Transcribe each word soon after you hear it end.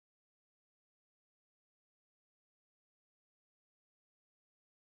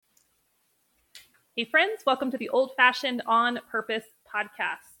Hey, friends, welcome to the Old Fashioned on Purpose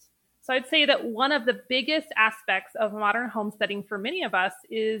podcast. So, I'd say that one of the biggest aspects of modern homesteading for many of us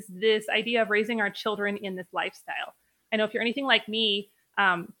is this idea of raising our children in this lifestyle. I know if you're anything like me,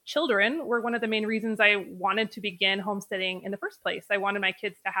 children were one of the main reasons I wanted to begin homesteading in the first place. I wanted my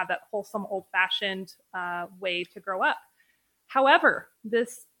kids to have that wholesome, old fashioned way to grow up. However,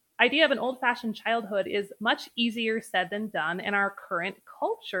 this idea of an old fashioned childhood is much easier said than done in our current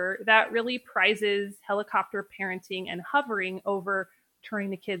culture that really prizes helicopter parenting and hovering over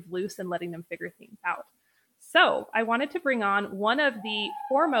turning the kids loose and letting them figure things out. So, I wanted to bring on one of the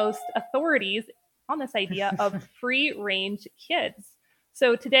foremost authorities on this idea of free range kids.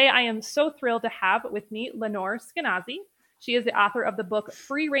 So, today I am so thrilled to have with me Lenore Skenazy. She is the author of the book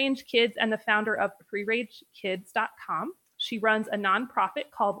Free Range Kids and the founder of freerangekids.com. She runs a nonprofit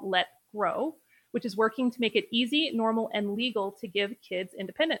called Let Grow, which is working to make it easy, normal, and legal to give kids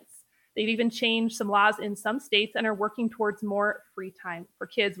independence. They've even changed some laws in some states and are working towards more free time for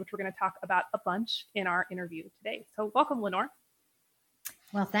kids, which we're going to talk about a bunch in our interview today. So welcome, Lenore.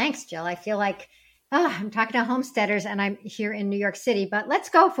 Well, thanks, Jill. I feel like I'm talking to homesteaders and I'm here in New York City, but let's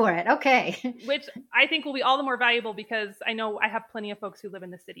go for it. Okay. Which I think will be all the more valuable because I know I have plenty of folks who live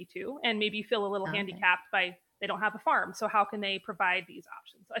in the city too, and maybe feel a little handicapped by they don't have a farm. So how can they provide these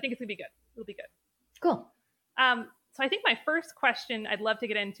options? So I think it's gonna be good. It'll be good. Cool. So I think my first question I'd love to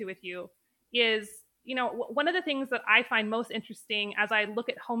get into with you is, one of the things that I find most interesting as I look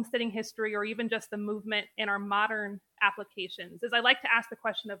at homesteading history or even just the movement in our modern applications is I like to ask the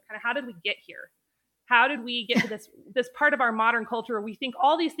question of kind of how did we get here? How did we get to this part of our modern culture where we think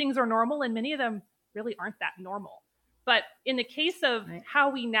all these things are normal and many of them really aren't that normal? But in the case of how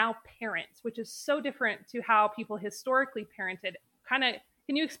we now parent, which is so different to how people historically parented, kind of,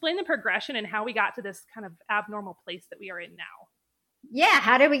 can you explain the progression and how we got to this kind of abnormal place that we are in now? Yeah.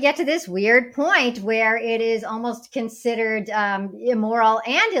 How did we get to this weird point where it is almost considered immoral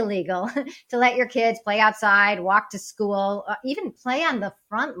and illegal to let your kids play outside, walk to school, even play on the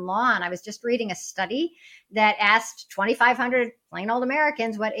front lawn? I was just reading a study that asked 2,500 plain old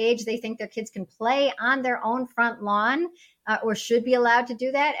Americans what age they think their kids can play on their own front lawn or should be allowed to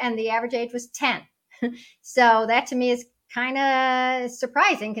do that. And the average age was 10. So that to me is kind of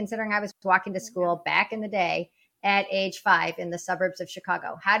surprising considering I was walking to school back in the day at age 5 in the suburbs of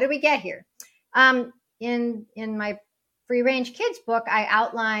Chicago. How did we get here? In my Free Range Kids book, I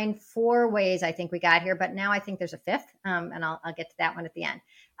outline 4 ways I think we got here, but now I think there's a 5th, and I'll get to that one at the end.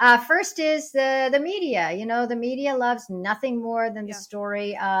 First is the media. The media loves nothing more than the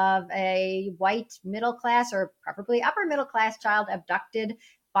story of a white middle class or preferably upper middle class child abducted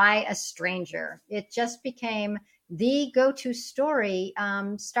by a stranger. It just became the go-to story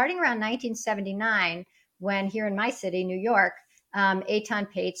starting around 1979, when here in my city, New York, Eitan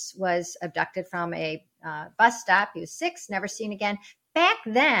Pates was abducted from a bus stop. He was 6, never seen again. Back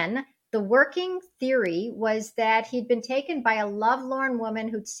then, the working theory was that he'd been taken by a lovelorn woman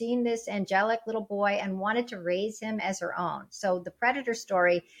who'd seen this angelic little boy and wanted to raise him as her own. So the predator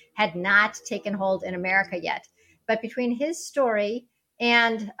story had not taken hold in America yet. But between his story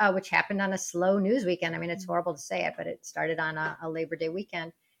and which happened on a slow news weekend, I mean, it's horrible to say it, but it started on a Labor Day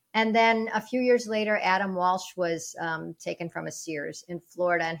weekend. And then a few years later, Adam Walsh was taken from a Sears in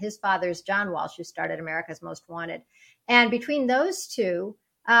Florida, and his father's John Walsh, who started America's Most Wanted. And between those two,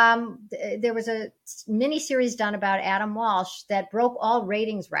 there was a mini series done about Adam Walsh that broke all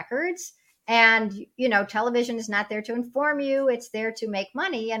ratings records. And, television is not there to inform you. It's there to make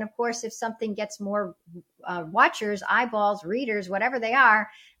money. And of course, if something gets more watchers, eyeballs, readers, whatever they are,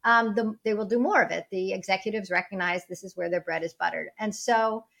 they will do more of it. The executives recognize this is where their bread is buttered. And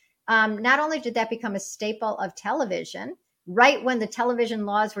so not only did that become a staple of television, right when the television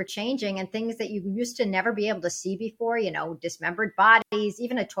laws were changing and things that you used to never be able to see before, dismembered bodies,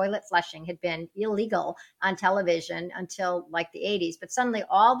 even a toilet flushing had been illegal on television until like the 80s. But suddenly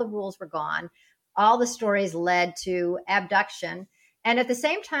all the rules were gone. All the stories led to abduction. And at the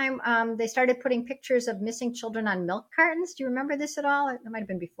same time, they started putting pictures of missing children on milk cartons. Do you remember this at all? It might have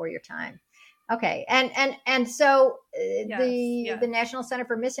been before your time. Okay. And so the National Center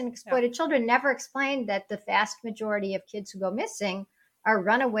for Missing and Exploited Children never explained that the vast majority of kids who go missing are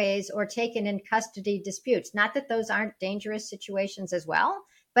runaways or taken in custody disputes. Not that those aren't dangerous situations as well,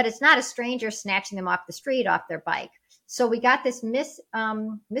 but it's not a stranger snatching them off the street, off their bike. So we got this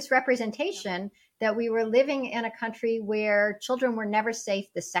misrepresentation that we were living in a country where children were never safe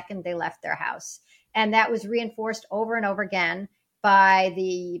the second they left their house. And that was reinforced over and over again by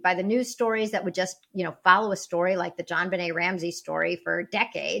the news stories that would just, follow a story like the JonBenét Ramsey story for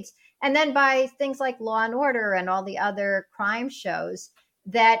decades. And then by things like Law and Order and all the other crime shows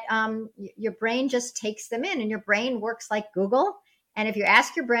that your brain just takes them in, and your brain works like Google. And if you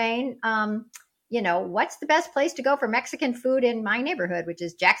ask your brain, what's the best place to go for Mexican food in my neighborhood, which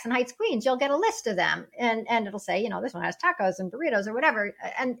is Jackson Heights, Queens, you'll get a list of them. And it'll say, this one has tacos and burritos or whatever.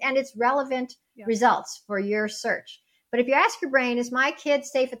 And it's relevant results for your search. But if you ask your brain, is my kid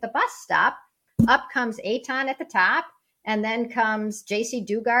safe at the bus stop? Up comes Aton at the top. And then comes J.C.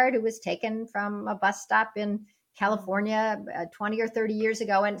 Dugard, who was taken from a bus stop in California 20 or 30 years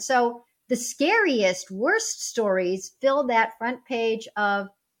ago. And so the scariest, worst stories fill that front page of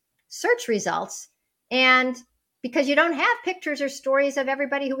search results. And because you don't have pictures or stories of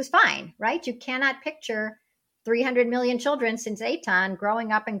everybody who was fine, right? You cannot picture 300 million children since Aton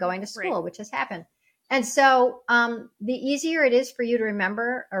growing up and going to school, right, which has happened. And so the easier it is for you to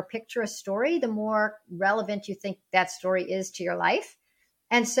remember or picture a story, the more relevant you think that story is to your life.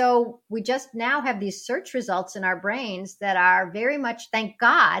 And so we just now have these search results in our brains that are very much, thank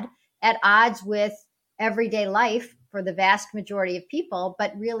God, at odds with everyday life for the vast majority of people,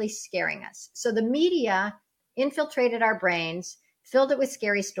 but really scaring us. So the media infiltrated our brains, filled it with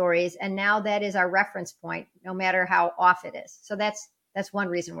scary stories, and now that is our reference point, no matter how off it is. So that's one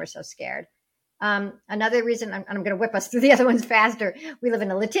reason we're so scared. Another reason, I'm going to whip us through the other ones faster. We live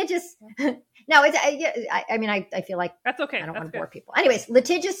in a litigious. No, I feel like that's okay. I don't want to bore people. Anyways,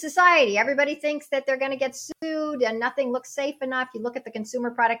 litigious society. Everybody thinks that they're going to get sued, and nothing looks safe enough. You look at the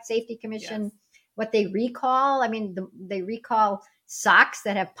Consumer Product Safety Commission, what they recall. I mean, they recall socks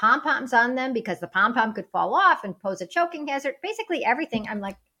that have pom-poms on them because the pom-pom could fall off and pose a choking hazard. Basically everything. I'm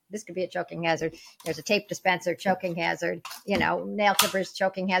like, this could be a choking hazard. There's a tape dispenser, choking hazard, nail clippers,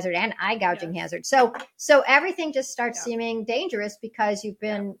 choking hazard, and eye gouging hazard. So everything just starts seeming dangerous because you've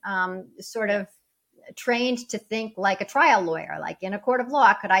been sort of trained to think like a trial lawyer. Like in a court of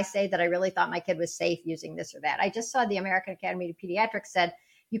law, could I say that I really thought my kid was safe using this or that? I just saw the American Academy of Pediatrics said,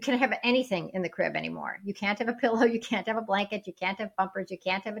 you can't have anything in the crib anymore. You can't have a pillow. You can't have a blanket. You can't have bumpers. You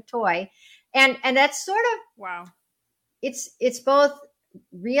can't have a toy. And that's sort of, wow. It's both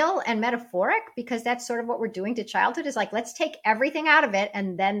real and metaphoric, because that's sort of what we're doing to childhood is like, let's take everything out of it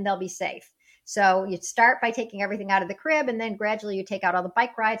and then they'll be safe. So you start by taking everything out of the crib, and then gradually you take out all the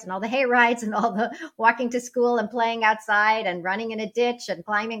bike rides and all the hay rides and all the walking to school and playing outside and running in a ditch and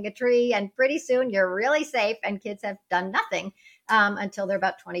climbing a tree. And pretty soon you're really safe, and kids have done nothing until they're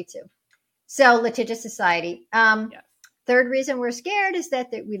about 22. So litigious society. Third reason we're scared is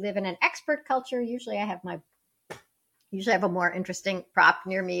that we live in an expert culture. Usually I have a more interesting prop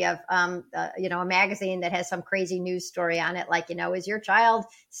near me of, a magazine that has some crazy news story on it. Like, is your child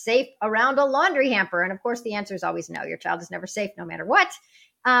safe around a laundry hamper? And of course, the answer is always no. Your child is never safe no matter what.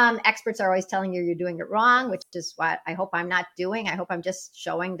 Experts are always telling you're doing it wrong, which is what I hope I'm not doing. I hope I'm just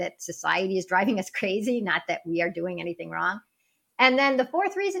showing that society is driving us crazy, not that we are doing anything wrong. And then the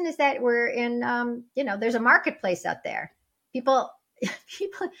fourth reason is that we're in, there's a marketplace out there. People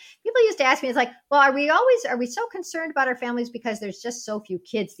used to ask me, it's like, well, are we so concerned about our families because there's just so few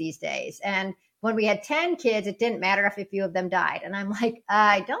kids these days? And when we had 10 kids, it didn't matter if a few of them died. And I'm like,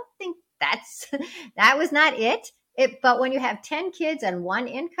 I don't think that was not it. But when you have 10 kids and one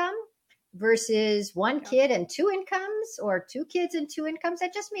income versus one kid and two incomes, or two kids and two incomes,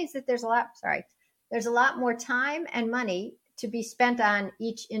 that just means that there's a lot more time and money to be spent on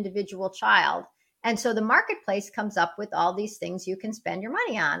each individual child. And so the marketplace comes up with all these things you can spend your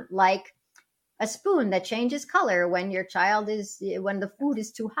money on, like a spoon that changes color when when the food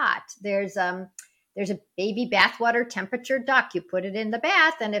is too hot. There's a baby bathwater temperature duck. You put it in the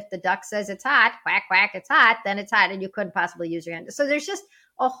bath, and if the duck says it's hot, quack, quack, it's hot, then it's hot, and you couldn't possibly use your hand. So there's just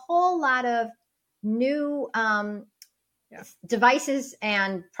a whole lot of new devices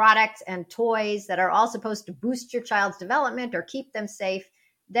and products and toys that are all supposed to boost your child's development or keep them safe,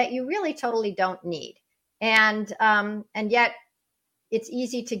 that you really totally don't need. And yet it's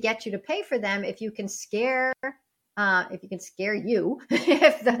easy to get you to pay for them if you can scare you,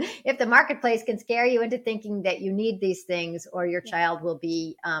 if the marketplace can scare you into thinking that you need these things, or your child will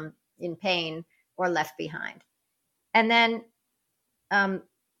be in pain or left behind. And then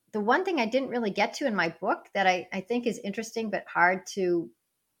the one thing I didn't really get to in my book that I think is interesting but hard to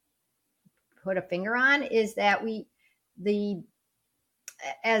put a finger on is that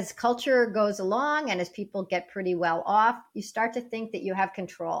as culture goes along and as people get pretty well off, you start to think that you have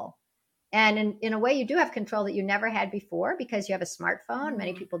control. And in a way, you do have control that you never had before because you have a smartphone.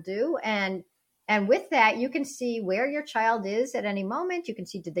 Many people do. And with that, you can see where your child is at any moment. You can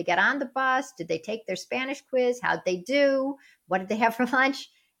see, did they get on the bus? Did they take their Spanish quiz? How'd they do? What did they have for lunch?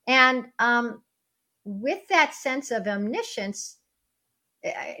 And with that sense of omniscience,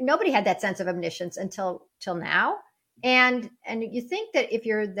 nobody had that sense of omniscience until now. And you think that if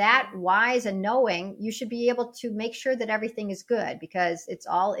you're that wise and knowing, you should be able to make sure that everything is good because it's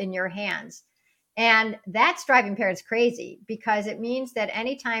all in your hands. And that's driving parents crazy because it means that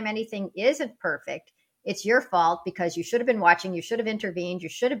anytime anything isn't perfect, it's your fault because you should have been watching, you should have intervened, you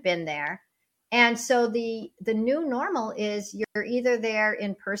should have been there. And so the new normal is you're either there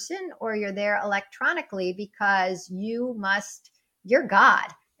in person or you're there electronically because you're God,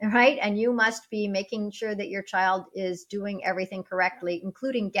 right? And you must be making sure that your child is doing everything correctly,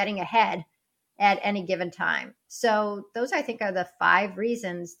 including getting ahead at any given time. So those, I think, are the 5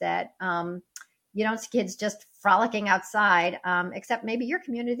 reasons that you don't see kids just frolicking outside, except maybe your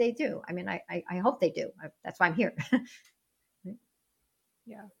community, they do. I mean, I hope they do. That's why I'm here.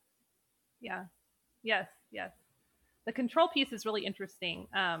 Yeah. Yeah. Yes. Yes. The control piece is really interesting.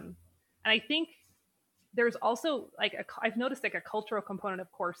 And I think there's also like I've noticed like a cultural component,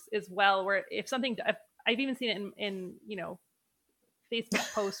 of course, as well, where if something, I've even seen it in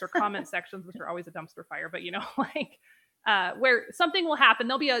Facebook posts or comment sections, which are always a dumpster fire, but like where something will happen,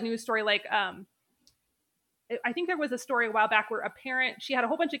 there'll be a news story like, I think there was a story a while back where a parent, she had a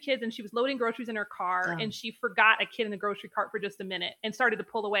whole bunch of kids and she was loading groceries in her car and she forgot a kid in the grocery cart for just a minute and started to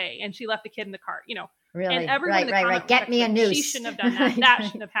pull away and she left the kid in the cart, Really? And everyone in the comment Get me a like, noose. she shouldn't have done that. That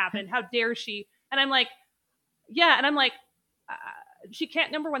shouldn't have happened. How dare she? And I'm like, yeah. And I'm like, she can't,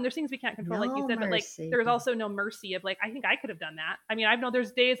 number one, there's things we can't control, like you said, but like, there's also no mercy of like, I think I could have done that. I mean, I know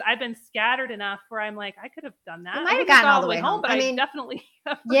there's days I've been scattered enough where I'm like, I could have done that. You might have gotten all the way home, but I mean, definitely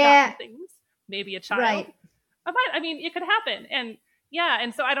have forgotten things. Maybe a child. Right. I mean, it could happen. And yeah.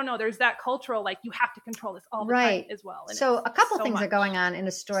 And so I don't know, there's that cultural, like you have to control this all the time as well. And so a couple things are going on in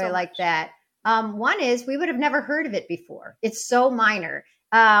a story like that. One is we would have never heard of it before. It's so minor.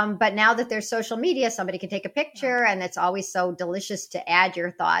 But now that there's social media, somebody can take a picture and it's always so delicious to add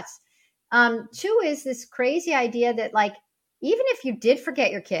your thoughts. 2 is this crazy idea that like, even if you did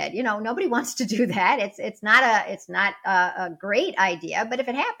forget your kid, nobody wants to do that. It's not a great idea, but if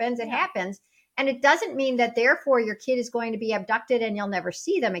it happens, it happens. And it doesn't mean that therefore your kid is going to be abducted and you'll never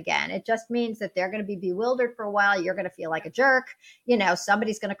see them again. It just means that they're going to be bewildered for a while. You're going to feel like a jerk.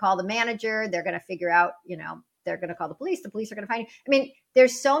 Somebody's going to call the manager. They're going to figure out, they're going to call the police. The police are going to find you. I mean,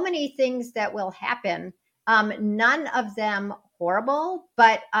 there's so many things that will happen. None of them horrible,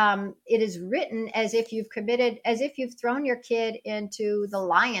 but it is written as if you've thrown your kid into the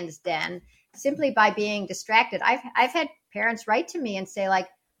lion's den simply by being distracted. I've had parents write to me and say like,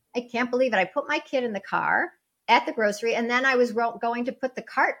 I can't believe it. I put my kid in the car at the grocery and then I was going to put the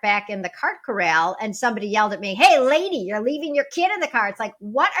cart back in the cart corral and somebody yelled at me, "Hey lady, you're leaving your kid in the car." It's like,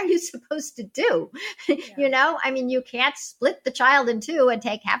 what are you supposed to do? Yeah. I mean, you can't split the child in 2 and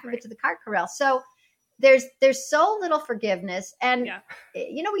take half of it to the cart corral. So there's so little forgiveness. And,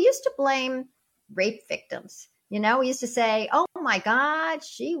 we used to blame rape victims. We used to say, oh my God,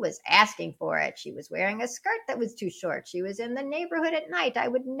 she was asking for it. She was wearing a skirt that was too short. She was in the neighborhood at night. I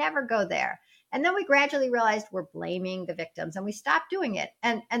would never go there. And then we gradually realized we're blaming the victims and we stopped doing it.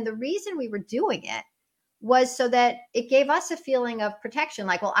 And the reason we were doing it was so that it gave us a feeling of protection.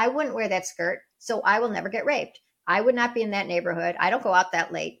 Like, well, I wouldn't wear that skirt, so I will never get raped. I would not be in that neighborhood. I don't go out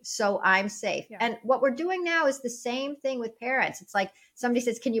that late, so I'm safe. Yeah. And what we're doing now is the same thing with parents. It's like somebody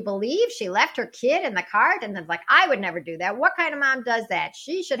says, can you believe she left her kid in the cart? And then like, I would never do that. What kind of mom does that?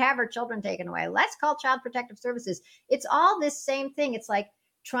 She should have her children taken away. Let's call Child Protective Services. It's all this same thing. It's like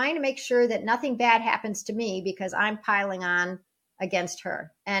trying to make sure that nothing bad happens to me because I'm piling on against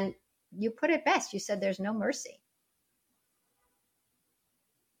her. And you put it best. You said there's no mercy.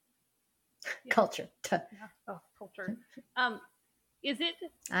 Yeah. Culture. Yeah. Oh, culture. Is it?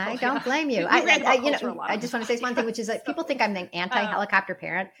 I don't blame you. I just want to say one thing, which is that people think I'm the anti-helicopter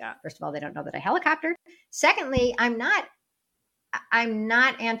parent. Yeah. First of all, they don't know that I helicoptered. Secondly, I'm not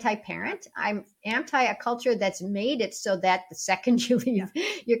anti-parent. I'm anti a culture that's made it so that the second you leave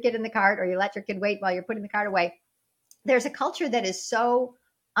your kid in the cart or you let your kid wait while you're putting the cart away, there's a culture that is so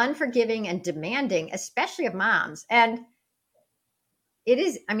unforgiving and demanding, especially of moms. And it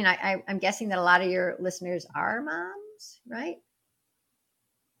is, I mean, I'm guessing that a lot of your listeners are moms, right?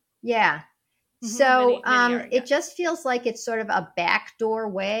 Yeah. Mm-hmm. So many are, it just feels like it's sort of a backdoor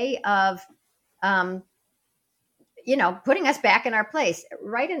way of, putting us back in our place.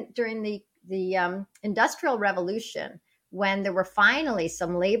 Right during the Industrial Revolution, when there were finally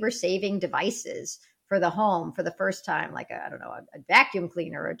some labor-saving devices for the home for the first time, like a vacuum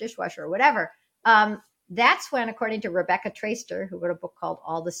cleaner or a dishwasher or whatever. That's when, according to Rebecca Traister, who wrote a book called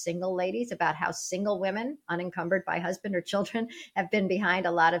All the Single Ladies, about how single women, unencumbered by husband or children, have been behind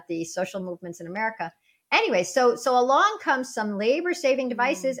a lot of the social movements in America. Anyway, so along comes some labor-saving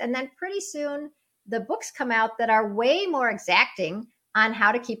devices, and then pretty soon the books come out that are way more exacting on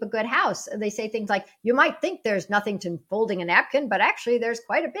how to keep a good house. They say things like, you might think there's nothing to folding a napkin, but actually there's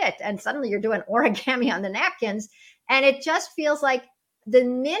quite a bit. And suddenly you're doing origami on the napkins. And it just feels like the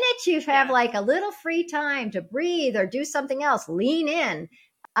minute you have like a little free time to breathe or do something else, lean in.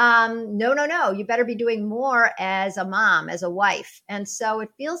 No. You better be doing more as a mom, as a wife. And so it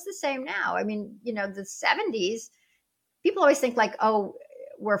feels the same now. I mean, the 70s, people always think like, oh,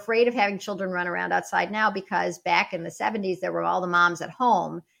 we're afraid of having children run around outside now because back in the 70s, there were all the moms at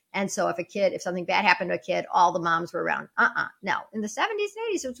home. And so if something bad happened to a kid, all the moms were around. No. In the 70s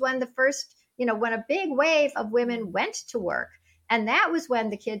and 80s, it was when the first, when a big wave of women went to work. And that was when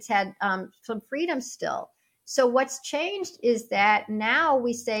the kids had some freedom still. So what's changed is that now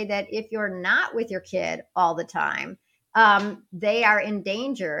we say that if you're not with your kid all the time, they are in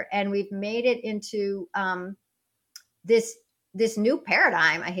danger. And we've made it into this new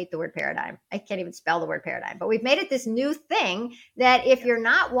paradigm. I hate the word paradigm. I can't even spell the word paradigm, but we've made it this new thing that if you're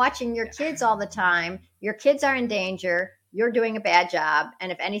not watching your kids all the time, your kids are in danger, you're doing a bad job.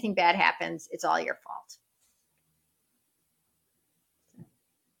 And if anything bad happens, it's all your fault.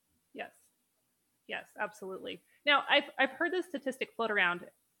 Yes, absolutely. Now, I've heard this statistic float around.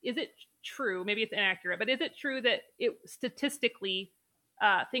 Is it true? Maybe it's inaccurate, but is it true that statistically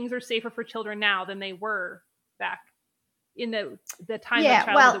things are safer for children now than they were back in the time of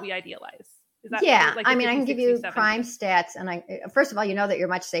childhood that we idealize? Is that like I mean, 50s, I can give 60s, you 70s? crime stats, and first of all, that you're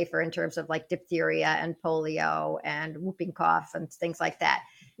much safer in terms of like diphtheria and polio and whooping cough and things like that.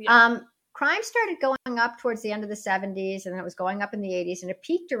 Yeah. Crime started going up towards the end of the 70s, and it was going up in the 80s, and it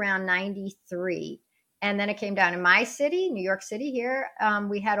peaked around 93. And then it came down in my city, New York City here.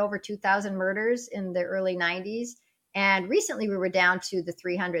 We had over 2,000 murders in the early 90s. And recently we were down to the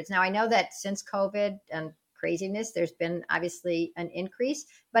 300s. Now, I know that since COVID and craziness, there's been obviously an increase,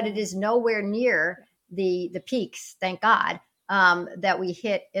 but it is nowhere near the peaks, thank God, that we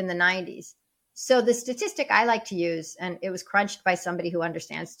hit in the 90s. So the statistic I like to use, and it was crunched by somebody who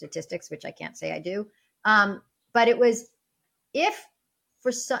understands statistics, which I can't say I do, but it was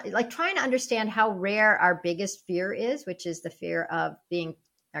for some, like trying to understand how rare our biggest fear is, which is the fear of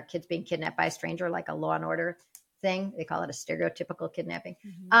our kids being kidnapped by a stranger, like a Law and Order thing. They call it a stereotypical kidnapping.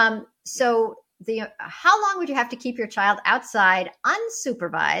 Mm-hmm. So how long would you have to keep your child outside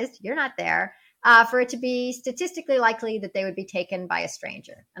unsupervised? You're not there. For it to be statistically likely that they would be taken by a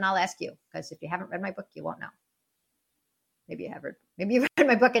stranger. And I'll ask you, because if you haven't read my book, you won't know. Maybe you have read. Maybe you've read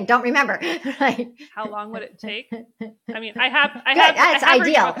my book and don't remember. Right? How long would it take? I mean, I have. That's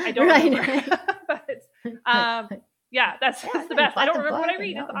ideal. I don't remember. But that's the best. I don't remember what I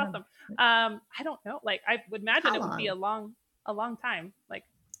read. It's awesome. I don't know. Like I would imagine it would be a long time. Like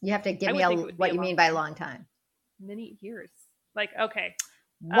you have to give me what you mean by a long time. Many years. Like okay.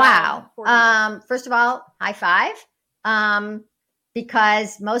 Wow. First of all, high five.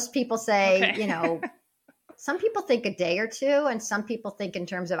 Because most people say, some people think a day or two, and some people think in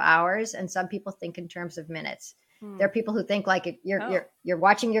terms of hours, and some people think in terms of minutes. There are people who think like you're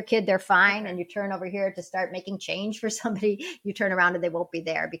watching your kid, they're fine, and you turn over here to start making change for somebody, you turn around and they won't be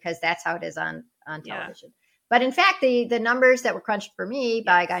there because that's how it is on television. Yeah. But in fact, the numbers that were crunched for me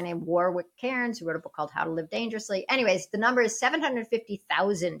by a guy named Warwick Cairns, who wrote a book called How to Live Dangerously. Anyways, the number is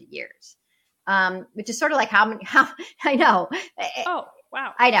 750,000 years, which is sort of like how I know. Oh,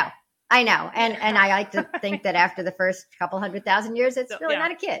 wow. I know. And I like to think that after the first couple 100,000 years, it's really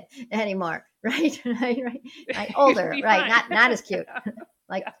not a kid anymore. Right. Older, right. Not as cute,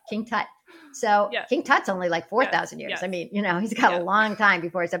 like King Tut. So King Tut's only like 4,000 years. Yes. I mean, he's got a long time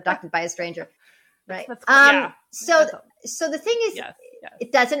before he's abducted by a stranger. Right. So the thing is,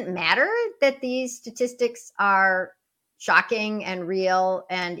 it doesn't matter that these statistics are shocking and real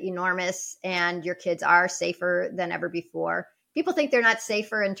and enormous and your kids are safer than ever before. People think they're not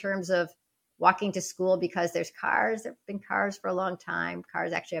safer in terms of walking to school because there's cars. There have been cars for a long time.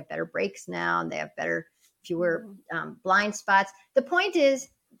 Cars actually have better brakes now and they have fewer blind spots. The point is,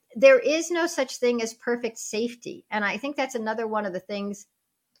 there is no such thing as perfect safety. And I think that's another one of the things.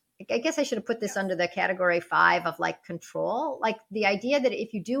 I guess I should have put this under the category 5 of like control, like the idea that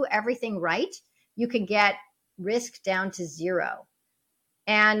if you do everything right, you can get risk down to 0,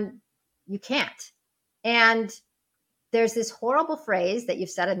 and you can't. And there's this horrible phrase that you've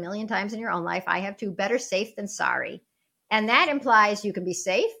said a million times in your own life. I have too, better safe than sorry. And that implies you can be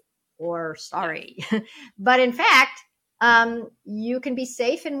safe or sorry. But in fact, you can be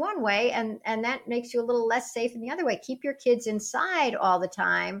safe in one way and that makes you a little less safe in the other way. Keep your kids inside all the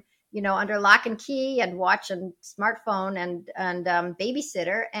time, under lock and key and watch and smartphone and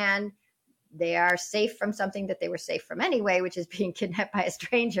babysitter, and They are safe from something that they were safe from anyway, which is being kidnapped by a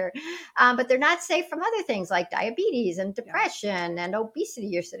stranger. But they're not safe from other things like diabetes and depression and obesity.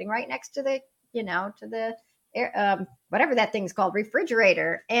 You're sitting right next to the, to the air, whatever that thing's called,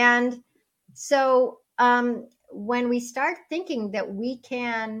 refrigerator. And so when we start thinking that we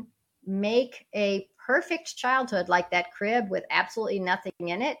can make a perfect childhood like that crib with absolutely nothing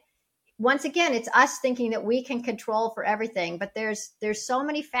in it, once again, it's us thinking that we can control for everything, but there's so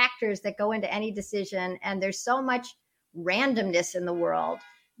many factors that go into any decision, and there's so much randomness in the world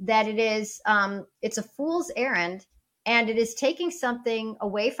that it's a fool's errand, and it is taking something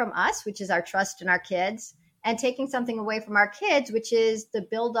away from us, which is our trust in our kids, and taking something away from our kids, which is the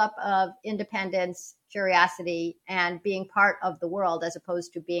buildup of independence, curiosity, and being part of the world, as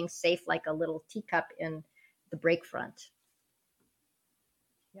opposed to being safe like a little teacup in the break front.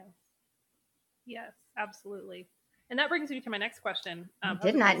 Yes, absolutely. And that brings me to my next question. I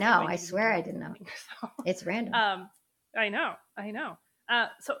did not know. I swear I didn't know. So, it's random. I know.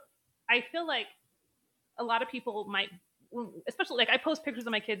 So I feel like a lot of people might, especially like I post pictures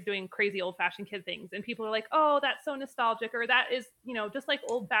of my kids doing crazy old fashioned kid things, and people are like, oh, that's so nostalgic, or that is, just like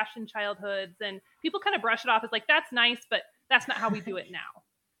old fashioned childhoods. And people kind of brush it off as like, that's nice, but that's not how we do it now.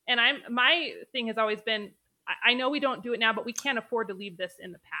 And my thing has always been, I know we don't do it now, but we can't afford to leave this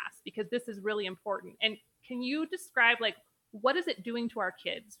in the past because this is really important. And can you describe like, what is it doing to our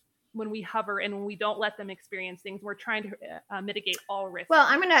kids when we hover and when we don't let them experience things? We're trying to mitigate all risks. Well,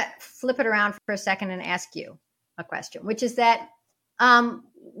 I'm going to flip it around for a second and ask you a question, which is that,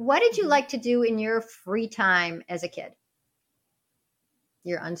 what did you like to do in your free time as a kid?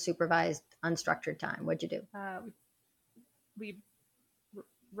 Your unsupervised, unstructured time. What'd you do? We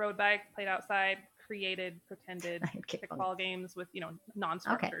rode bikes, played outside, created, pretended kickball games with,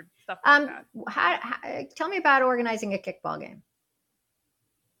 non-structured stuff like that. Tell me about organizing a kickball game.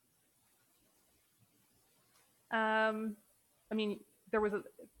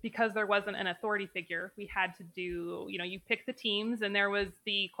 Because there wasn't an authority figure, we had to do, you pick the teams, and there was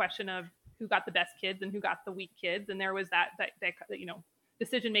the question of who got the best kids and who got the weak kids. And there was that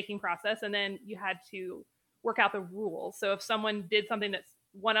decision-making process. And then you had to work out the rules. So if someone did something that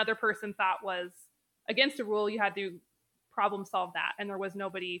one other person thought was against a rule, you had to problem solve that, and there was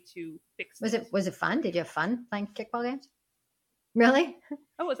nobody to fix it. Was it fun? Did you have fun playing kickball games? Really?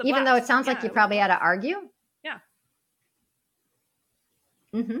 Oh, it was a even blast. Though it sounds like you probably had to argue. Yeah.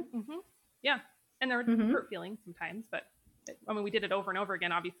 Mm-hmm. Yeah, and there were hurt feelings sometimes, but we did it over and over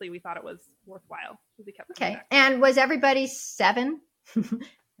again. Obviously, we thought it was worthwhile, so we kept okay. And was everybody 7? And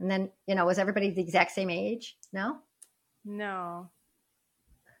then was everybody the exact same age? No.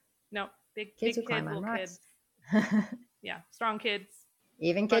 Big kids, little kids. Yeah, strong kids.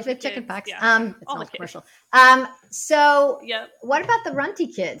 Even kids with chicken pox. Yeah. It's all commercial. So what about the runty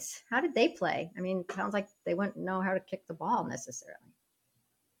kids? How did they play? It sounds like they wouldn't know how to kick the ball necessarily.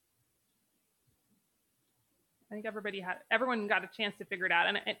 I think everyone got a chance to figure it out.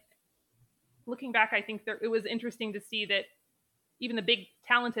 And looking back, I think it was interesting to see that even the big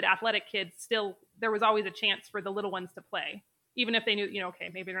talented athletic kids, still, there was always a chance for the little ones to play. Even if they knew, okay,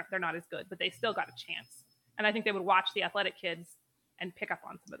 maybe they're not as good, but they still got a chance. And I think they would watch the athletic kids and pick up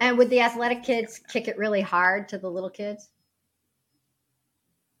on some of that. And would the athletic kids kick it really hard to the little kids?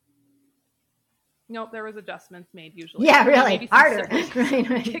 Nope, there was adjustments made usually. Yeah, really. Harder.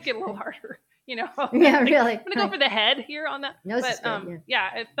 Right. Kick it a little harder, Yeah, like, really. I'm going to go for the head here on that. No, but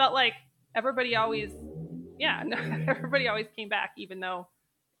it felt like everybody always came back, even though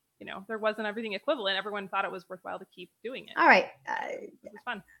there wasn't everything equivalent. Everyone thought it was worthwhile to keep doing it. All right. It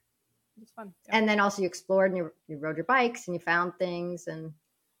was fun. Yeah. And then also you explored and you rode your bikes and you found things and.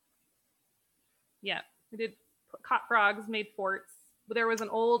 Yeah, we did caught frogs, made forts. There was an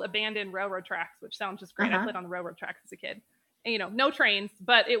old abandoned railroad tracks, which sounds just great. I played on the railroad tracks as a kid. And, no trains,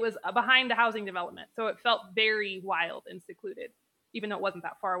 but it was behind the housing development. So it felt very wild and secluded, even though it wasn't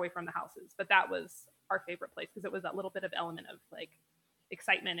that far away from the houses. But that was our favorite place because it was that little bit of element of like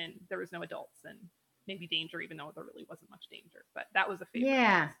excitement, and there was no adults and maybe danger, even though there really wasn't much danger. But that was a favorite.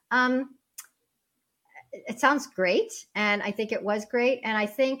 Yeah. It sounds great. And I think it was great. And I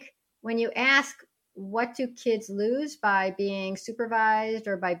think when you ask, what do kids lose by being supervised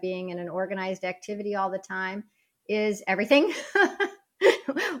or by being in an organized activity all the time, is everything.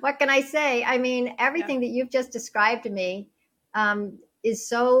 What can I say? Everything that you've just described to me is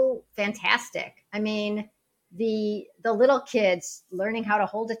so fantastic. The little kids learning how to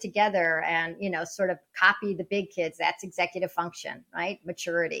hold it together and, sort of copy the big kids, that's executive function, right?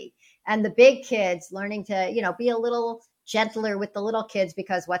 Maturity. And the big kids learning to, be a little gentler with the little kids,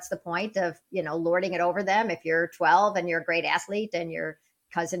 because what's the point of, lording it over them if you're 12 and you're a great athlete and your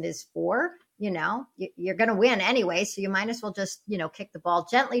cousin is 4? you're going to win anyway. So you might as well just, kick the ball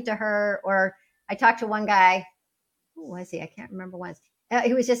gently to her. Or I talked to one guy, who was he? I can't remember once.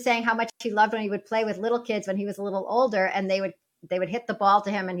 He was just saying how much he loved when he would play with little kids when he was a little older, and they would hit the ball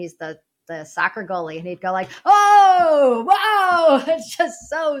to him, and he's the soccer goalie, and he'd go like, "Oh, wow, it's just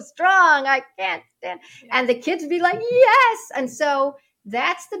so strong. I can't stand." And the kids would be like, "Yes." And so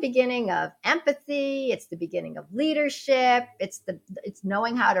that's the beginning of empathy. It's the beginning of leadership. It's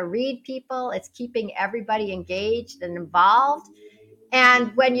knowing how to read people. It's keeping everybody engaged and involved.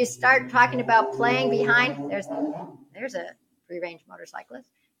 And when you start talking about playing behind, there's a free-range motorcyclist.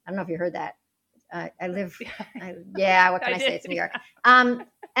 I don't know if you heard that. What can I say? It's New York. And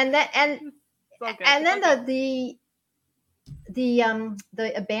then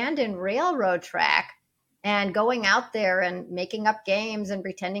the abandoned railroad track, and going out there and making up games and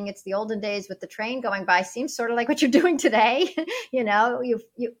pretending it's the olden days with the train going by seems sort of like what you're doing today.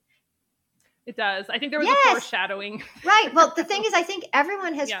 It does. I think there was a foreshadowing. Right. Well, the thing is, I think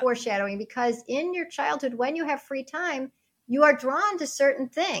everyone has foreshadowing, because in your childhood, when you have free time, you are drawn to certain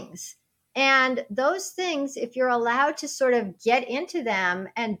things. And those things, if you're allowed to sort of get into them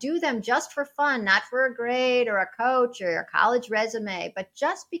and do them just for fun, not for a grade or a coach or a college resume, but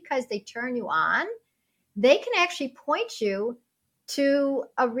just because they turn you on, they can actually point you to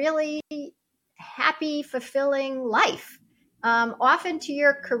a really happy, fulfilling life. Often to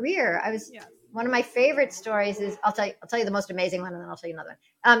your career. One of my favorite stories is, I'll tell you the most amazing one, and then I'll tell you another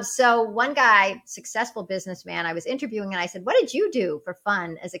one. So one guy, successful businessman, I was interviewing, and I said, "What did you do for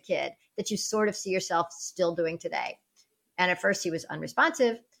fun as a kid that you sort of see yourself still doing today?" And at first he was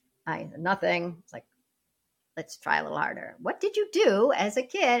unresponsive. I said, "Nothing." It's like, let's try a little harder. "What did you do as a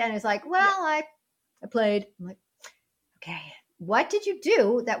kid?" And he's like, "Well, I played." I'm like, okay, what did you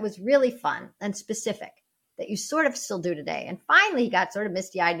do that was really fun and specific that you sort of still do today? And finally, he got sort of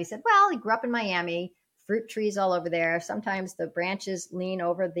misty-eyed, and he said, "Well, he grew up in Miami, fruit trees all over there. Sometimes the branches lean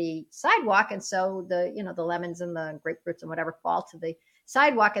over the sidewalk, and so the lemons and the grapefruits and whatever fall to the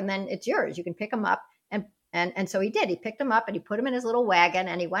sidewalk, and then it's yours. You can pick them up." And so he did. He picked them up, and he put them in his little wagon,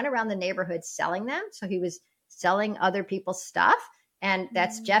 and he went around the neighborhood selling them. So he was selling other people's stuff, and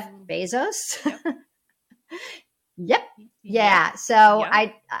that's Jeff Bezos. Yep. Yeah. So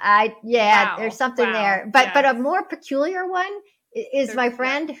Wow. There's something there, but a more peculiar one is my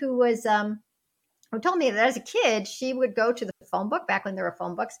friend who was, who told me that as a kid, she would go to the phone book back when there were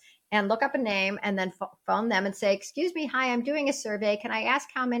phone books and look up a name and then phone them and say, "Excuse me, hi, I'm doing a survey. Can I ask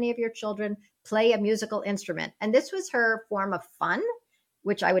how many of your children play a musical instrument?" And this was her form of fun,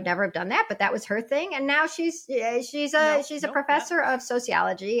 which I would never have done that, but that was her thing. And now she's a professor of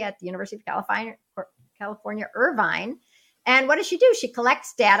sociology at the University of California, Irvine. And what does she do? She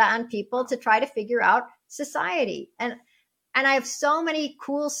collects data on people to try to figure out society. And I have so many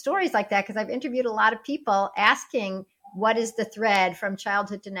cool stories like that, because I've interviewed a lot of people asking, what is the thread from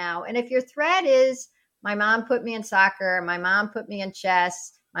childhood to now? And if your thread is, my mom put me in soccer, my mom put me in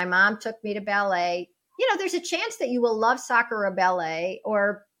chess, my mom took me to ballet, there's a chance that you will love soccer or ballet,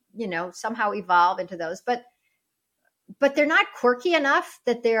 or, somehow evolve into those. But they're not quirky enough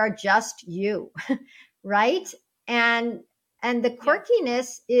that they are just you. Right. And the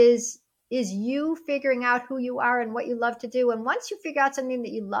quirkiness is you figuring out who you are and what you love to do. And once you figure out something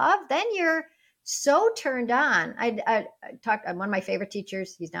that you love, then you're so turned on. I talked, one of my favorite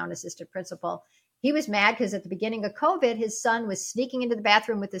teachers, he's now an assistant principal. He was mad because at the beginning of COVID, his son was sneaking into the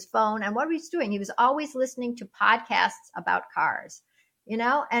bathroom with his phone. And what he was doing, he was always listening to podcasts about cars,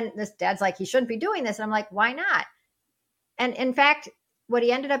 and this dad's like, he shouldn't be doing this. And I'm like, why not? And in fact, what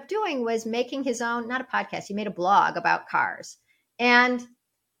he ended up doing was making his own, not a podcast, he made a blog about cars. And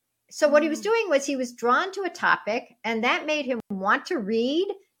so what he was doing was he was drawn to a topic, and that made him want to read,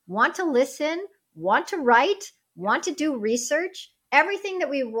 want to listen, want to write, want to do research, everything that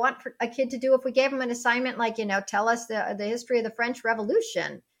we want for a kid to do if we gave him an assignment like, tell us the history of the French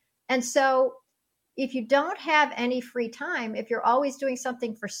Revolution. And so if you don't have any free time, if you're always doing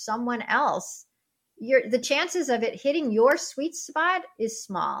something for someone else, the chances of it hitting your sweet spot is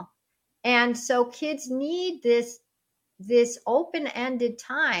small. And so kids need this open-ended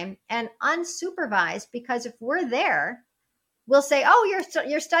time and unsupervised, because if we're there, we'll say, "Oh,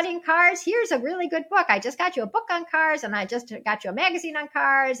 you're studying cars. Here's a really good book. I just got you a book on cars, and I just got you a magazine on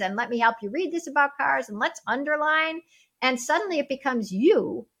cars, and let me help you read this about cars, and let's underline." And suddenly it becomes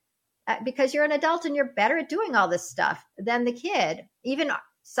you, because you're an adult and you're better at doing all this stuff than the kid. Even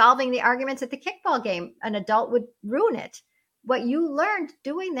solving the arguments at the kickball game, an adult would ruin it. What you learned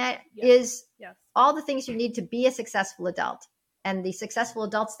doing that is all the things you need to be a successful adult. And the successful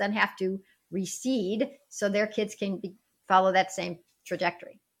adults then have to recede so their kids can follow that same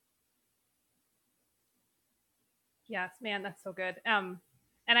trajectory. Yes, man, that's so good. And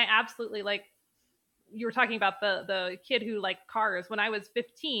I absolutely like, you were talking about the kid who liked cars. When I was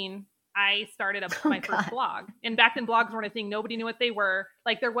 15, I started my first blog. And back then blogs weren't a thing. Nobody knew what they were.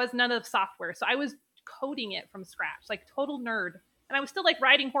 Like there was none of the software. So I was coding it from scratch, like total nerd. And I was still like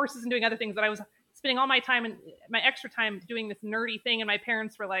riding horses and doing other things, but I was spending all my time and my extra time doing this nerdy thing. And my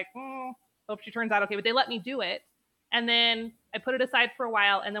parents were like, hope she turns out okay. But they let me do it. And then I put it aside for a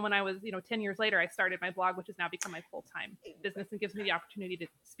while. And then when I was, 10 years later, I started my blog, which has now become my full-time business and gives me the opportunity to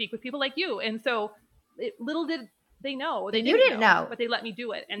speak with people like you. And so little did they know, you didn't know, but they let me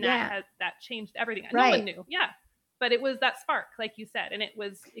do it. And that changed everything. Right. No one knew. Yeah. But it was that spark, like you said, and it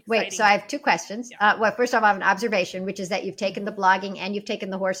was exciting. Wait, so I have two questions. Yeah. Well, first off, I have an observation, which is that you've taken the blogging and you've taken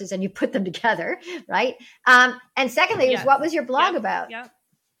the horses and you put them together, right? And secondly, what was your blog about? Yeah.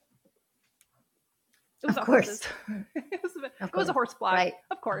 It was of course. It was a horse blog, right?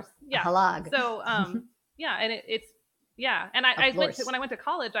 Of course. Yeah. A blog. So, and it's. Yeah. And I went when I went to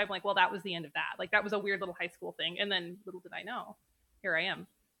college, I'm like, well, that was the end of that. Like that was a weird little high school thing. And then little did I know, here I am.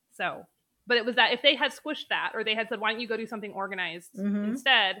 So, but it was that if they had squished that, or they had said, why don't you go do something organized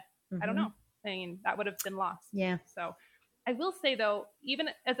instead? I don't know. I mean, that would have been lost. Yeah. So I will say though, even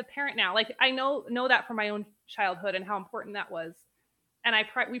as a parent now, like I know that from my own childhood and how important that was. And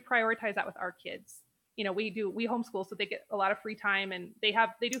we prioritize that with our kids. We homeschool, so they get a lot of free time, and they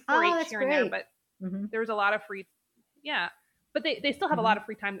do 4-H here and there, but there's a lot of free. Yeah. But they still have a lot of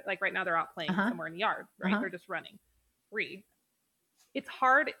free time. Like right now they're out playing somewhere in the yard, right? They're just running free. It's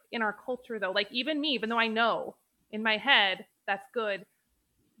hard in our culture though. Like even me, even though I know in my head that's good,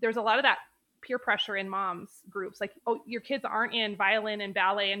 there's a lot of that peer pressure in moms groups. Like, oh, your kids aren't in violin and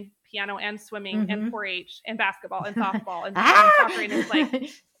ballet and piano and swimming and 4-H and basketball and softball and soccer. And it's like,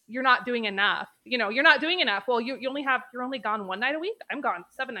 you're not doing enough. You're not doing enough. Well, you're only gone one night a week. I'm gone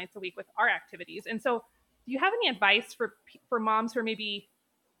 7 nights a week with our activities. And so do you have any advice for moms who are maybe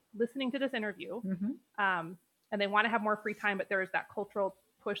listening to this interview and they want to have more free time, but there is that cultural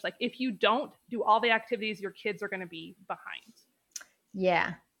push? Like if you don't do all the activities, your kids are going to be behind.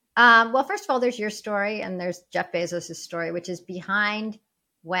 Yeah. Well, first of all, there's your story and there's Jeff Bezos' story, which is behind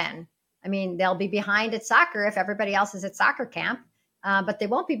when? I mean, they'll be behind at soccer if everybody else is at soccer camp, but they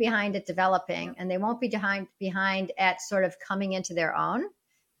won't be behind at developing, and they won't be behind at sort of coming into their own.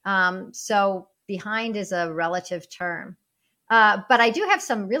 So behind is a relative term. But I do have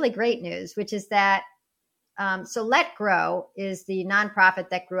some really great news, which is that so Let Grow is the nonprofit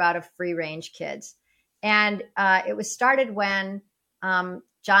that grew out of Free Range Kids. And it was started when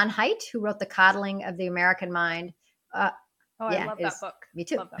John Haidt, who wrote The Coddling of the American Mind. I love that book. Me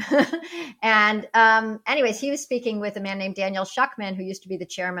too. Love that book. And anyways, he was speaking with a man named Daniel Schuckman, who used to be the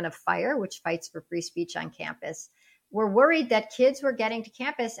chairman of FIRE, which fights for free speech on campus. Were worried that kids were getting to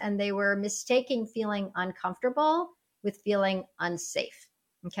campus and they were mistaking feeling uncomfortable with feeling unsafe.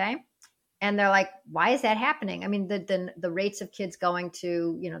 Okay. And they're like, why is that happening? I mean, the rates of kids going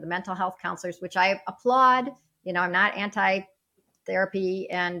to, the mental health counselors, which I applaud, I'm not anti-therapy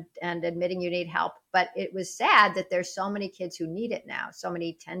and admitting you need help, but it was sad that there's so many kids who need it now, so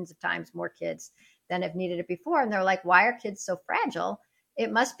many tens of times more kids than have needed it before. And they're like, why are kids so fragile?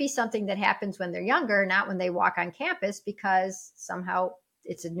 It must be something that happens when they're younger, not when they walk on campus, because somehow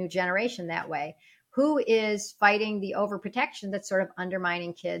it's a new generation that way. Who is fighting the overprotection that's sort of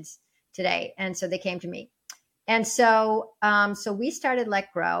undermining kids today? And so they came to me. And so we started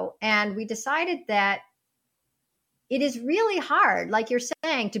Let Grow, and we decided that it is really hard, like you're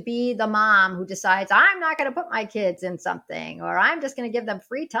saying, to be the mom who decides, I'm not going to put my kids in something, or I'm just going to give them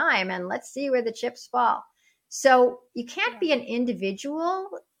free time and let's see where the chips fall. So you can't be an individual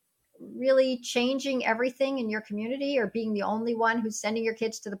really changing everything in your community, or being the only one who's sending your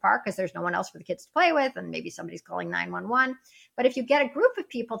kids to the park because there's no one else for the kids to play with, and maybe somebody's calling 911. But if you get a group of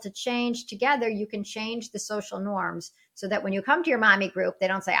people to change together, you can change the social norms so that when you come to your mommy group, they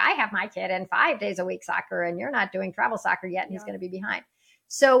don't say, I have my kid in 5 days a week soccer and you're not doing travel soccer yet and he's going to be behind.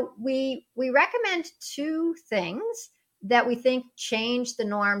 So we recommend two things that we think change the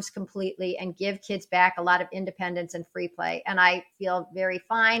norms completely and give kids back a lot of independence and free play. And I feel very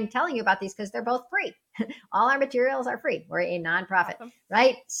fine telling you about these because they're both free. All our materials are free. We're a nonprofit,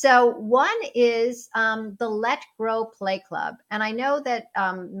 right? So one is the Let Grow Play Club. And I know that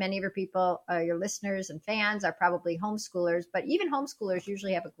many of your people, your listeners and fans, are probably homeschoolers, but even homeschoolers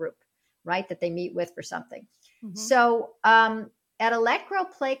usually have a group, right, that they meet with for something. So at a Let Grow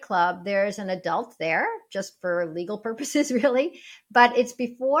Play Club, there's an adult there just for legal purposes, really, but it's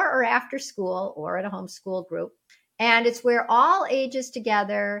before or after school or at a homeschool group. And it's where all ages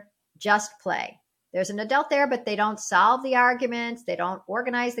together just play. there's an adult there, but they don't solve the arguments. They don't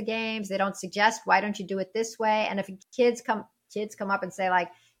organize the games. They don't suggest, why don't you do it this way? And if kids come up and say like,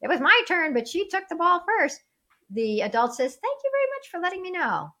 it was my turn, but she took the ball first, the adult says, thank you very much for letting me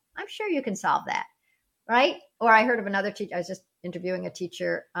know. I'm sure you can solve that. Right? Or I heard of another teacher. I was just interviewing a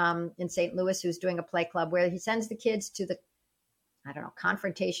teacher in St. Louis who's doing a play club where he sends the kids to the, I don't know,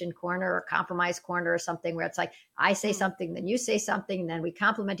 confrontation corner or compromise corner or something, where it's like, I say something, then you say something, and then we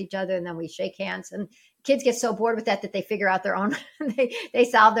compliment each other, and then we shake hands. And kids get so bored with that they figure out their own, they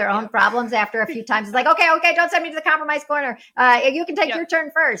solve their own problems after a few times. It's like, okay, don't send me to the compromise corner. You can take your turn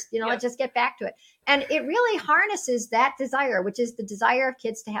first. Let's just get back to it. And it really harnesses that desire, which is the desire of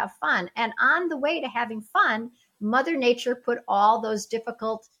kids to have fun. And on the way to having fun, Mother Nature put all those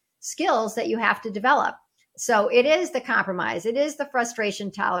difficult skills that you have to develop. So it is the compromise. It is the frustration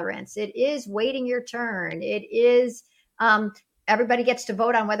tolerance. It is waiting your turn. It is everybody gets to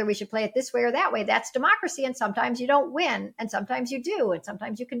vote on whether we should play it this way or that way. That's democracy. And sometimes you don't win, and sometimes you do, and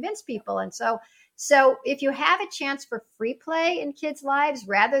sometimes you convince people. And so if you have a chance for free play in kids' lives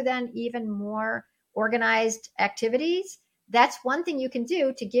rather than even more organized activities, that's one thing you can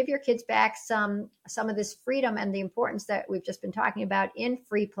do to give your kids back some of this freedom and the importance that we've just been talking about in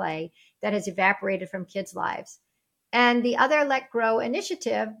free play that has evaporated from kids' lives. And the other Let Grow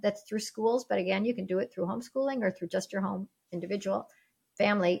initiative that's through schools, but again, you can do it through homeschooling or through just your home individual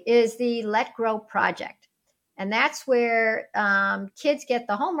family, is the Let Grow project. And that's where kids get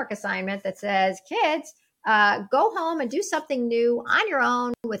the homework assignment that says, kids, go home and do something new on your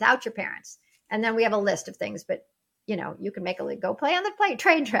own without your parents. And then we have a list of things, but you can go play on the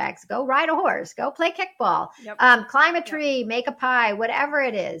train tracks, go ride a horse, go play kickball, climb a tree, make a pie, whatever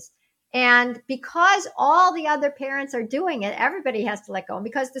it is. And because all the other parents are doing it, everybody has to let go. And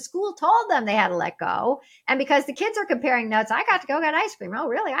because the school told them they had to let go, and because the kids are comparing notes, I got to go get ice cream. Oh,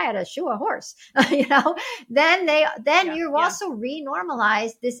 really? I had to shoe a horse. Then you also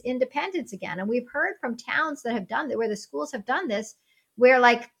re-normalize this independence again. And we've heard from towns that have done where the schools have done this, where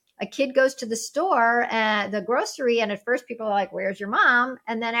like a kid goes to the store and the grocery, and at first people are like, where's your mom?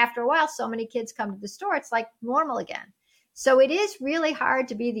 And then after a while, so many kids come to the store, it's like normal again. So it is really hard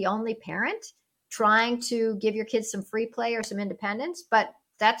to be the only parent trying to give your kids some free play or some independence, but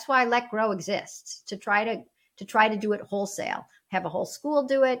that's why Let Grow exists, to try to do it wholesale. Have a whole school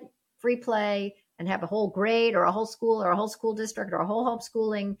do it, free play, and have a whole grade or a whole school or a whole school district or a whole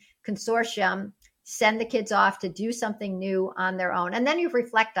homeschooling consortium send the kids off to do something new on their own. And then you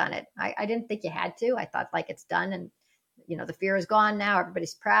reflect on it. I didn't think you had to. I thought like it's done and the fear is gone now.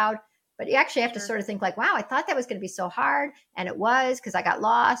 Everybody's proud. But you actually have to sort of think like, wow, I thought that was going to be so hard. And it was, because I got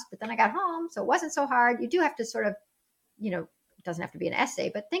lost, but then I got home. So it wasn't so hard. You do have to sort of, it doesn't have to be an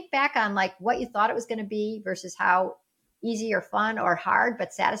essay, but think back on like what you thought it was going to be versus how easy or fun or hard,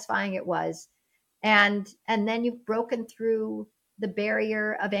 but satisfying it was. And then you've broken through the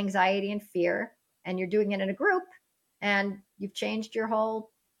barrier of anxiety and fear, and you're doing it in a group, and you've changed your whole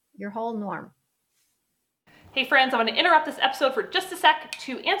norm. Hey friends, I want to interrupt this episode for just a sec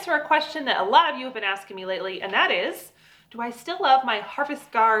to answer a question that a lot of you have been asking me lately, and that is, do I still love my Harvest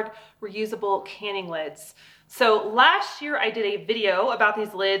Guard reusable canning lids? So last year I did a video about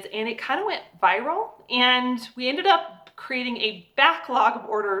these lids and it kind of went viral, and we ended up creating a backlog of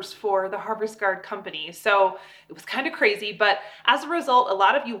orders for the Harvest Guard company. So it was kind of crazy, but as a result, a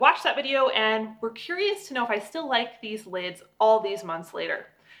lot of you watched that video and were curious to know if I still like these lids all these months later.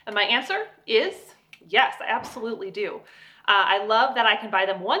 And my answer is yes, I absolutely do. I love that I can buy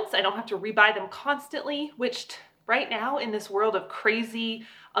them once. I don't have to rebuy them constantly, which right now in this world of crazy,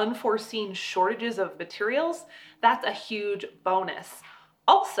 unforeseen shortages of materials, that's a huge bonus.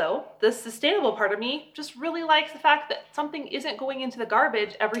 Also, the sustainable part of me just really likes the fact that something isn't going into the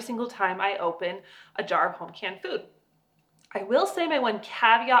garbage every single time I open a jar of home canned food. I will say my one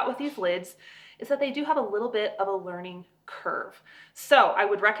caveat with these lids is that they do have a little bit of a learning curve. So I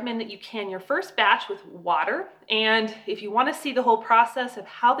would recommend that you can your first batch with water. And if you want to see the whole process of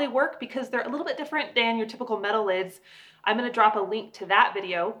how they work, because they're a little bit different than your typical metal lids, I'm going to drop a link to that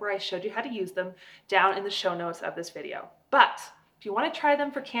video where I showed you how to use them down in the show notes of this video. But if you want to try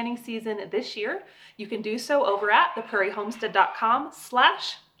them for canning season this year, you can do so over at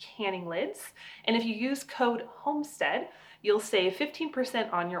theprairiehomestead.com/canning lids. And if you use code HOMESTEAD, you'll save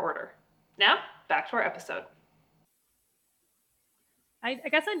 15% on your order. Now, back to our episode. I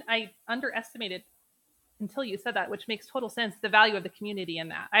guess I underestimated, until you said that, which makes total sense, the value of the community in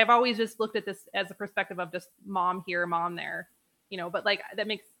that. I've always just looked at this as a perspective of just mom here, mom there, but like that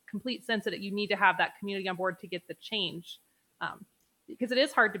makes complete sense that you need to have that community on board to get the change. Because it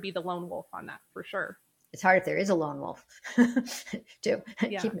is hard to be the lone wolf on that, for sure. It's hard if there is a lone wolf to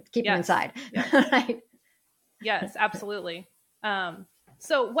keep them inside. Yes. Right. Yes, absolutely.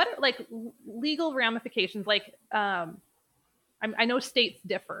 So what are like legal ramifications? Like, I know states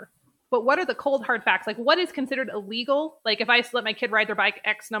differ, but what are the cold hard facts? Like, what is considered illegal? Like, if I let my kid ride their bike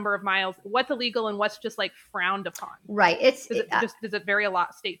X number of miles, what's illegal and what's just like frowned upon? Right. Does it vary a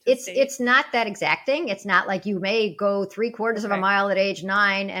lot state to state? It's not that exacting. It's not like you may go 3/4 of a mile at age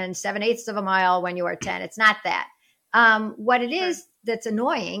 9 and 7/8 of a mile when you are 10. It's not that. What it is that's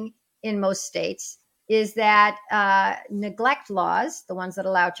annoying in most states is that neglect laws, the ones that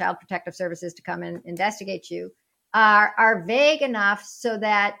allow Child Protective Services to come and investigate you, are vague enough so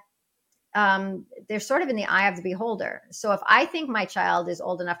that they're sort of in the eye of the beholder. So if I think my child is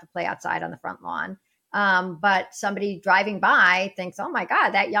old enough to play outside on the front lawn, but somebody driving by thinks, oh my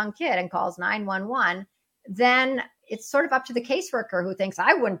God, that young kid, and calls 911, then it's sort of up to the caseworker who thinks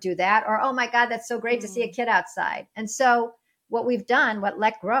I wouldn't do that, or, oh my God, that's so great to see a kid outside. And so what we've done, what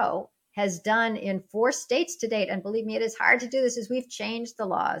Let Grow has done in 4 states to date, and believe me, it is hard to do this, is we've changed the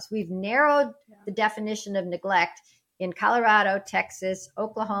laws. We've narrowed the definition of neglect in Colorado, Texas,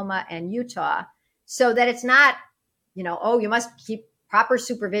 Oklahoma, and Utah, so that it's not, oh, you must keep proper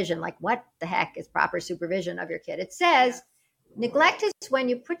supervision. Like, what the heck is proper supervision of your kid? It says neglect is when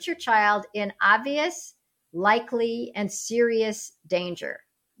you put your child in obvious, likely, and serious danger,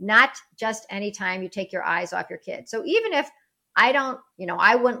 not just anytime you take your eyes off your kid. So even if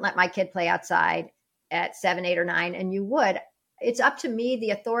I wouldn't let my kid play outside at 7, 8, or 9, and you would, it's up to me,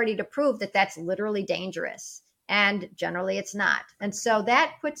 the authority, to prove that that's literally dangerous. And generally it's not. And so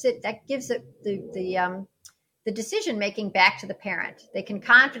that gives it the decision making back to the parent. They can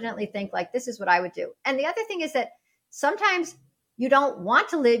confidently think like, this is what I would do. And the other thing is that sometimes you don't want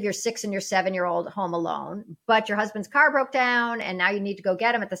to leave your 6 and your 7-year-old home alone, but your husband's car broke down and now you need to go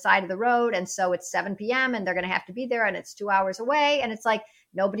get him at the side of the road. And so it's 7 p.m. and they're going to have to be there and it's 2 hours away. And it's like,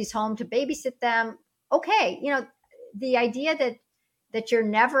 nobody's home to babysit them. Okay. The idea that you're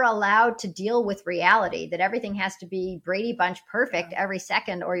never allowed to deal with reality, that everything has to be Brady Bunch perfect every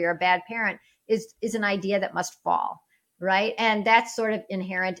second or you're a bad parent is an idea that must fall. Right. And that's sort of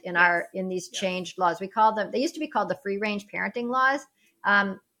inherent in these changed laws. We call them, they used to be called the free range parenting laws.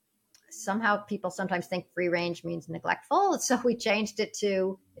 Somehow people sometimes think free range means neglectful. So we changed it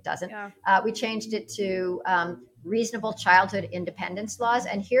to, it doesn't, we changed it to reasonable childhood independence laws.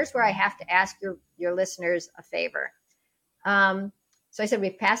 And here's where I have to ask your listeners a favor. So I said,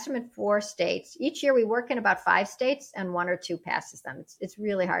 we've passed them in 4 states. Each year we work in about 5 states and 1 or 2 passes them. It's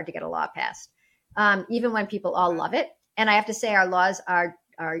really hard to get a law passed, even when people all love it. And I have to say our laws are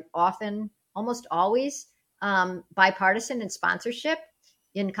often, almost always, bipartisan in sponsorship.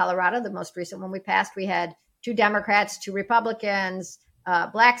 In Colorado, the most recent one we passed, we had 2 Democrats, 2 Republicans,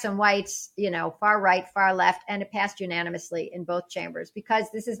 blacks and whites, far right, far left, and it passed unanimously in both chambers because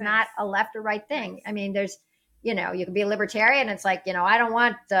this is not a left or right thing. I mean, there's, you can be a libertarian. It's like, I don't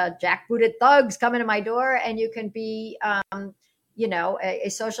want jackbooted thugs coming to my door. And you can be, a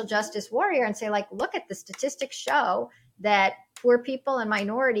social justice warrior and say, like, look at the statistics show that poor people and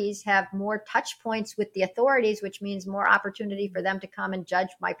minorities have more touch points with the authorities, which means more opportunity for them to come and judge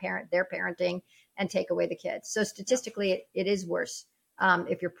their parenting and take away the kids. So statistically, it is worse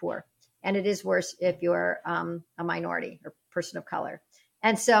if you're poor. And it is worse if you're a minority or person of color.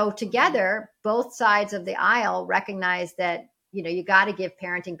 And so together, both sides of the aisle recognize that, you got to give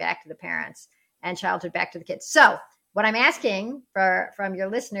parenting back to the parents and childhood back to the kids. So what I'm asking from your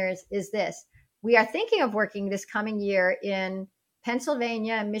listeners is this. We are thinking of working this coming year in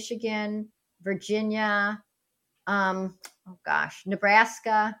Pennsylvania, Michigan, Virginia,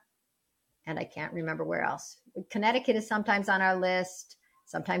 Nebraska, and I can't remember where else. Connecticut is sometimes on our list,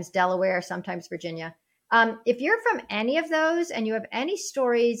 sometimes Delaware, sometimes Virginia. If you're from any of those and you have any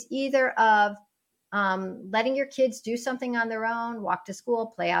stories either of letting your kids do something on their own, walk to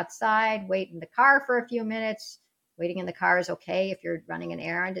school, play outside, wait in the car for a few minutes. Waiting in the car is okay if you're running an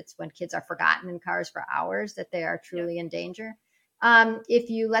errand. It's when kids are forgotten in cars for hours that they are truly in danger. If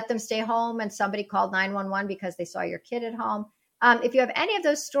you let them stay home and somebody called 911 because they saw your kid at home. If you have any of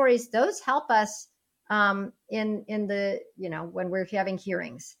those stories, those help us in the, when we're having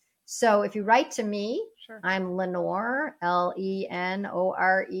hearings. So if you write to me, I'm Lenore,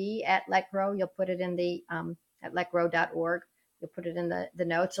 Lenore at Let Grow. You'll put it in the at letgrow.org. You'll put it in the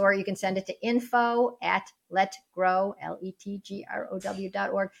notes, or you can send it to info@letgrow,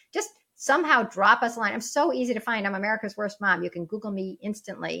 letgrow.org. Just somehow drop us a line. I'm so easy to find. I'm America's Worst Mom. You can Google me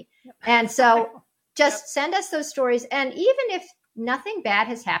instantly. Yep. And so just send us those stories. And even if nothing bad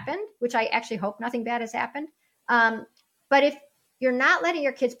has happened, which I actually hope nothing bad has happened, but if you're not letting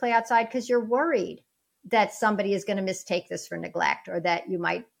your kids play outside because you're worried, that somebody is going to mistake this for neglect, or that you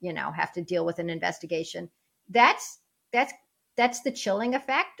might, have to deal with an investigation. That's the chilling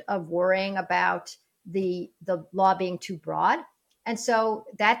effect of worrying about the law being too broad. And so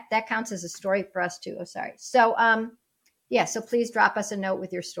that counts as a story for us too. Oh, sorry. So, so please drop us a note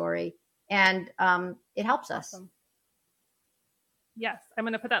with your story, and it helps us. Awesome. Yes, I'm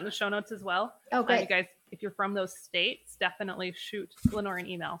going to put that in the show notes as well. Oh, great. You guys, if you're from those states, definitely shoot Lenore an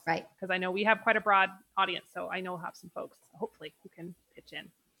email. Right. Because I know we have quite a broad audience, so I know we'll have some folks, hopefully, who can pitch in.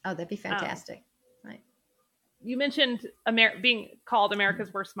 Oh, that'd be fantastic. Right. You mentioned being called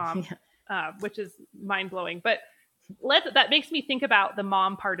America's Worst Mom, which is mind-blowing. But that makes me think about the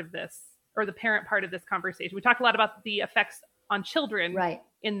mom part of this, or the parent part of this conversation. We talked a lot about the effects on children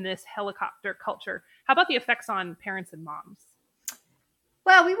in this helicopter culture. How about the effects on parents and moms?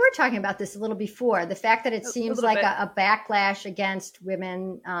 Well, we were talking about this a little before. The fact that it seems like a backlash against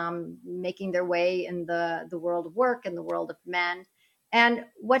women making their way in the world of work and the world of men. And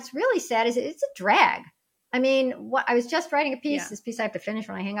what's really sad is it's a drag. I mean, I was just writing a piece, this piece I have to finish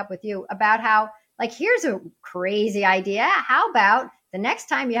when I hang up with you, about how, here's a crazy idea. How about the next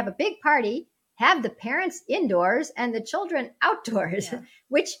time you have a big party, have the parents indoors and the children outdoors,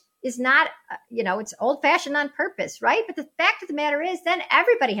 which is not, it's old fashioned on purpose, right? But the fact of the matter is, then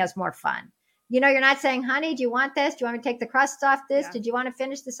everybody has more fun. You're not saying, honey, do you want this? Do you want me to take the crust off this? Did you want to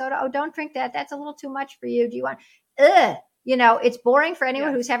finish the soda? Oh, don't drink that. That's a little too much for you. Do you want, it's boring for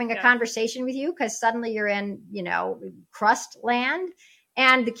anyone who's having a conversation with you, because suddenly you're in, crust land.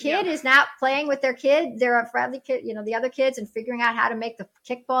 And the kid is not playing with their kid. They're a friendly kid, the other kids, and figuring out how to make the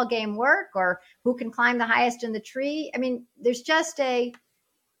kickball game work, or who can climb the highest in the tree. I mean, there's just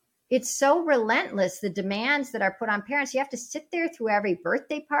it's so relentless, the demands that are put on parents. You have to sit there through every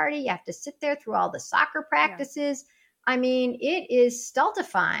birthday party. You have to sit there through all the soccer practices. I mean, it is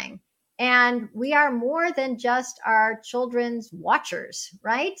stultifying. And we are more than just our children's watchers,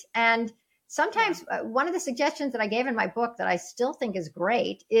 right? And sometimes one of the suggestions that I gave in my book that I still think is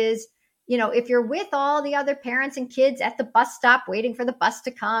great is, if you're with all the other parents and kids at the bus stop waiting for the bus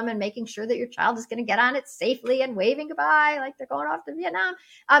to come and making sure that your child is going to get on it safely and waving goodbye like they're going off to Vietnam,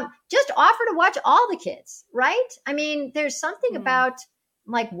 just offer to watch all the kids, right? I mean, there's something about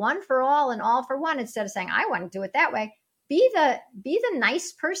one for all and all for one, instead of saying, I want to do it that way. Be the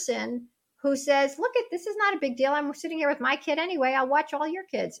nice person who says, look, this is not a big deal. I'm sitting here with my kid anyway. I'll watch all your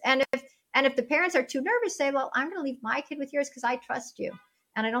kids. And if the parents are too nervous, say, well, I'm going to leave my kid with yours because I trust you.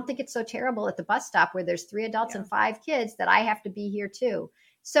 And I don't think it's so terrible at the bus stop where there's 3 adults and 5 kids that I have to be here too.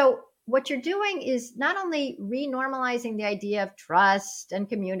 So what you're doing is not only renormalizing the idea of trust and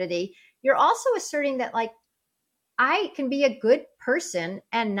community, you're also asserting that I can be a good person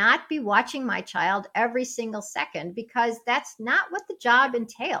and not be watching my child every single second, because that's not what the job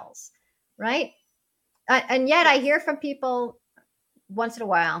entails, right? And yet I hear from people once in a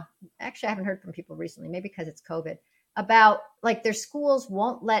while, actually I haven't heard from people recently, maybe because it's COVID, about their schools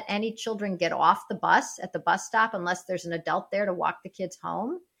won't let any children get off the bus at the bus stop unless there's an adult there to walk the kids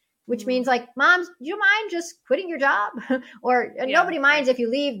home, which means moms, do you mind just quitting your job? Or nobody minds if you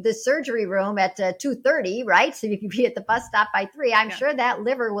leave the surgery room at 2:30, right? So you can be at the bus stop by 3. I'm sure that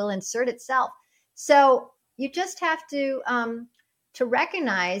liver will insert itself. So you just have to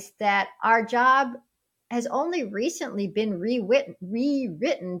recognize that our job has only recently been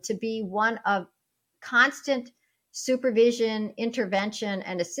rewritten to be one of constant supervision, intervention,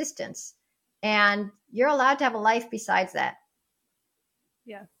 and assistance. And you're allowed to have a life besides that.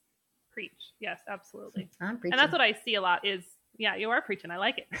 Yes. Preach. Yes, absolutely. I'm preaching. And that's what I see a lot is, you are preaching. I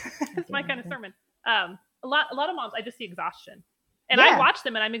like it. It's my kind of sermon. A lot of moms, I just see exhaustion. And I watch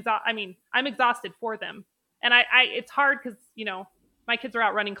them and I'm exhausted for them. And it's hard because, my kids are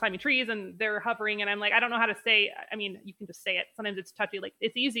out running, climbing trees, and they're hovering. And I'm like, I don't know how to say, you can just say it. Sometimes it's touchy.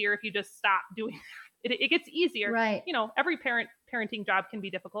 It's easier if you just stop doing it gets easier. Right. Every parenting job can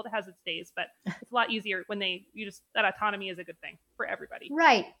be difficult. It has its days, but it's a lot easier when that autonomy is a good thing for everybody.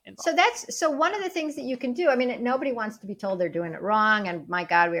 Right. Involved. So one of the things that you can do, nobody wants to be told they're doing it wrong. And my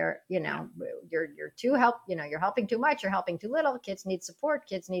God, you're too you're helping too much, you're helping too little. Kids need support.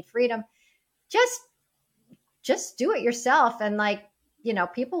 Kids need freedom. Just do it yourself. And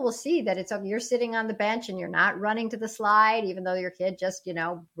people will see that you're sitting on the bench and you're not running to the slide, even though your kid just,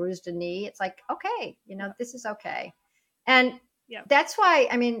 bruised a knee. It's okay, this is okay. And that's why,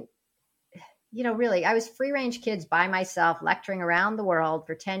 really, I was free range kids by myself, lecturing around the world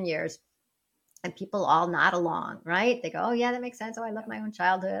for 10 years, and people all nod along, right? They go, oh yeah, that makes sense. Oh, I love my own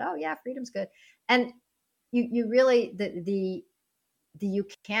childhood. Oh yeah, freedom's good. And you really, the you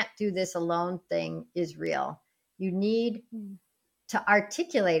can't do this alone thing is real. You need to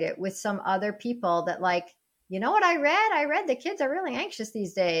articulate it with some other people that like, you know what I read? I read the kids are really anxious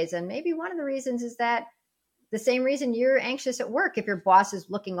these days. And maybe one of the reasons is that the same reason you're anxious at work if your boss is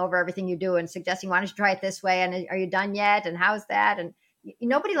looking over everything you do and suggesting, why don't you try it this way? And are you done yet? And how's that? And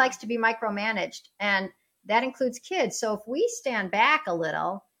nobody likes to be micromanaged. And that includes kids. So if we stand back a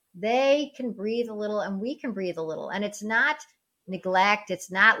little, they can breathe a little and we can breathe a little. And it's not neglect.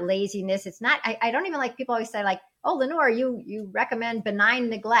 It's not laziness. It's not, I don't even like people always say like, oh, Lenore, you recommend benign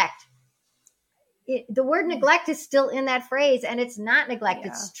neglect. The word neglect is still in that phrase, and it's not neglect.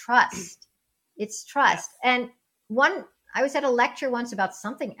 Yeah. It's trust. It's trust. Yes. And I was at a lecture once about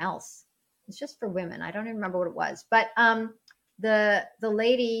something else. It's just for women. I don't even remember what it was, but the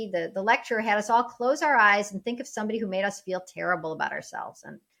lady, the lecturer had us all close our eyes and think of somebody who made us feel terrible about ourselves.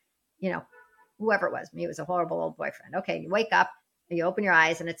 And, you know, whoever it was, me, it was a horrible old boyfriend. Okay. You wake up and you open your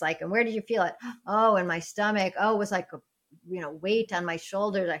eyes and it's like, and where did you feel it? Oh, in my stomach. Oh, it was like, weight on my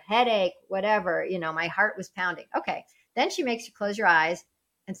shoulders, a headache, whatever, my heart was pounding. Okay. Then she makes you close your eyes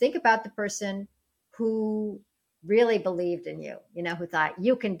and think about the person who really believed in you, who thought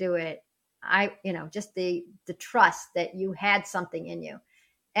you can do it. Just the trust that you had something in you.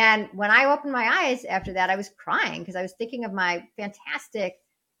 And when I opened my eyes after that, I was crying because I was thinking of my fantastic,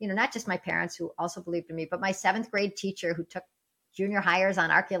 not just my parents who also believed in me, but my 7th grade teacher who took junior hires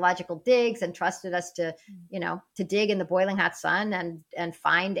on archaeological digs and trusted us to dig in the boiling hot sun and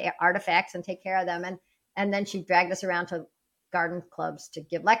find artifacts and take care of them. And then she dragged us around to garden clubs to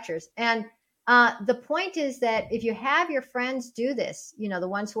give lectures. And the point is that if you have your friends do this, the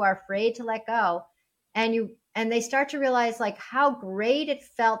ones who are afraid to let go, and they start to realize like how great it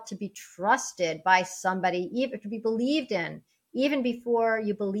felt to be trusted by somebody, even to be believed in, even before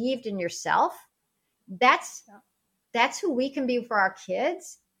you believed in yourself, that's who we can be for our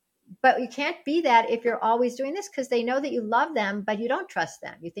kids. But you can't be that if you're always doing this, because they know that you love them, but you don't trust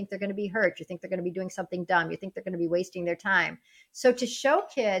them. You think they're going to be hurt. You think they're going to be doing something dumb. You think they're going to be wasting their time. So to show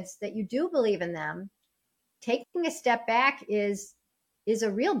kids that you do believe in them, taking a step back is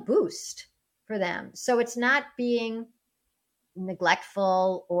a real boost for them. So it's not being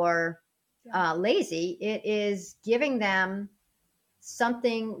neglectful or lazy. It is giving them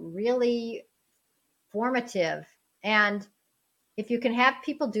something really formative. And if you can have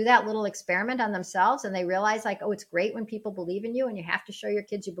people do that little experiment on themselves and they realize like, oh, it's great when people believe in you, and you have to show your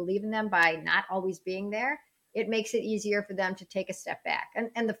kids you believe in them by not always being there, it makes it easier for them to take a step back.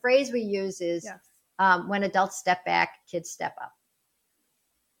 And the phrase we use is when adults step back, kids step up.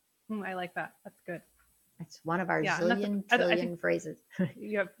 I like that. That's good. It's one of our trillion phrases.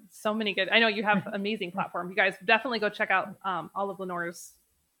 You have so many good. I know you have amazing platform. You guys definitely go check out all of Lenore's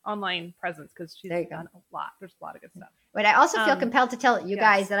online presence because she's done a lot. There's a lot of good stuff. But I also feel compelled to tell you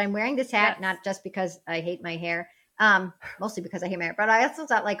guys that I'm wearing this hat, not just because I hate my hair, mostly because I hate my hair, but I also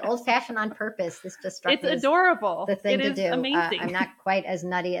thought like old fashioned on purpose. This just struck me. It's adorable. The thing to do. Amazing. I'm not quite as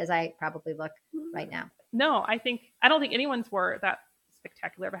nutty as I probably look right now. No, I don't think anyone's wore that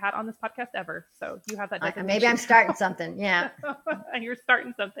spectacular of a hat on this podcast ever. So you have that. Maybe I'm starting something. Yeah. And you're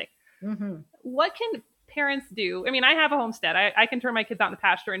starting something. Mm-hmm. What can parents do? I mean, I have a homestead. I can turn my kids out in the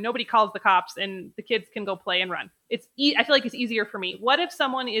pasture and nobody calls the cops and the kids can go play and run. I feel like it's easier for me. What if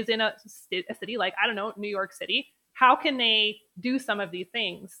someone is in a city like, I don't know, New York City? How can they do some of these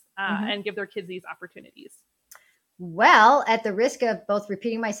things and give their kids these opportunities? Well, at the risk of both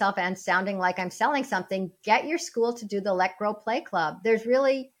repeating myself and sounding like I'm selling something, get your school to do the Let Grow Play Club. There's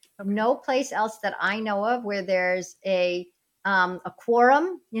really no place else that I know of where there's a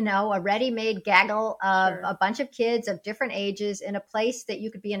quorum, a ready-made gaggle of a bunch of kids of different ages in a place that you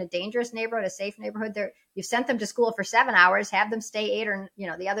could be in a dangerous neighborhood, a safe neighborhood. You've sent them to school for 7 hours, have them stay 8 or,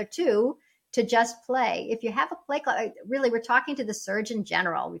 the other 2 to just play. If you have a play club, really, we're talking to the Surgeon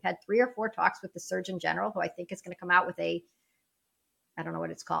General. We've had 3 or 4 talks with the Surgeon General, who I think is going to come out with I don't know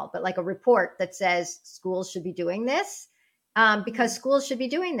what it's called, but like a report that says schools should be doing this. Because schools should be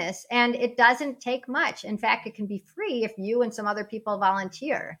doing this, and it doesn't take much. In fact, it can be free if you and some other people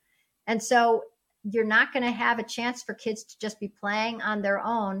volunteer. And so you're not going to have a chance for kids to just be playing on their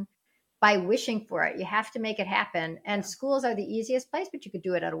own by wishing for it. You have to make it happen. And schools are the easiest place, but you could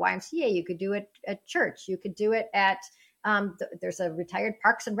do it at a YMCA. You could do it at church. You could do it at, there's a retired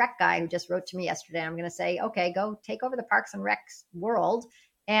Parks and Rec guy who just wrote to me yesterday. I'm going to say, okay, go take over the Parks and Rec world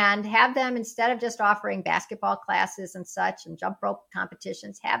and have them, instead of just offering basketball classes and such and jump rope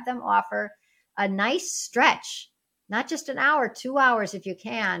competitions, have them offer a nice stretch, not just an hour, 2 hours if you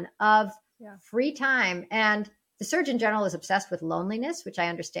can, of free time. And the Surgeon General is obsessed with loneliness, which I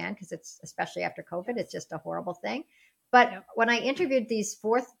understand because it's, especially after COVID, it's just a horrible thing. But when I interviewed these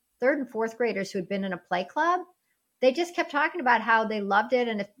third and fourth graders who had been in a play club, they just kept talking about how they loved it.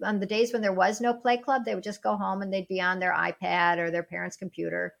 And if, on the days when there was no play club, they would just go home and they'd be on their iPad or their parents'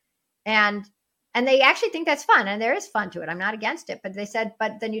 computer. And they actually think that's fun. And there is fun to it. I'm not against it. But they said,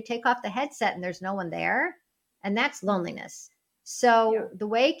 but then you take off the headset and there's no one there. And that's loneliness. So the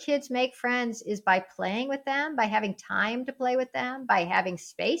way kids make friends is by playing with them, by having time to play with them, by having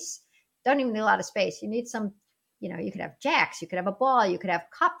space. Don't even need a lot of space. You need some, you could have jacks, you could have a ball, you could have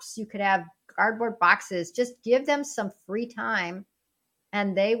cups, you could have cardboard boxes. Just give them some free time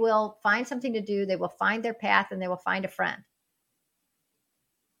and they will find something to do. They will find their path and they will find a friend.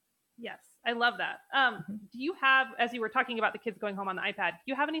 Yes, I love that. Do you have, as you were talking about the kids going home on the iPad, do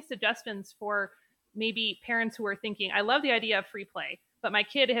you have any suggestions for maybe parents who are thinking, I love the idea of free play, but my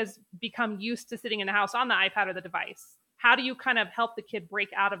kid has become used to sitting in the house on the iPad or the device? How do you kind of help the kid break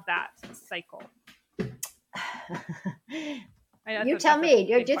out of that cycle? You tell me.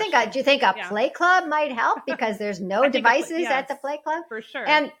 Do you think a play club might help because there's no devices at the play club? For sure.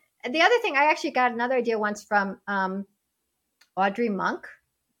 And the other thing, I actually got another idea once from Audrey Monk,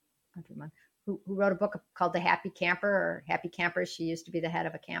 who wrote a book called The Happy Camper or Happy Campers. She used to be the head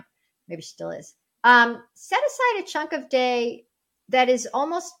of a camp. Maybe she still is. Set aside a chunk of day that is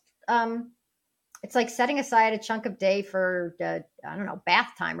almost, it's like setting aside a chunk of day for,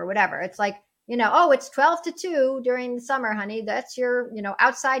 bath time or whatever. It's like, it's 12 to 2 during the summer, honey. That's your,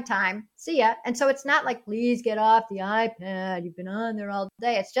 outside time. See ya. And so it's not like, please get off the iPad. You've been on there all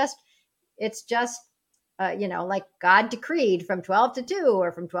day. It's just, like God decreed from 12 to 2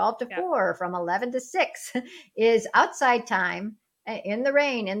 or from 12 to 4 or from 11 to 6 is outside time in the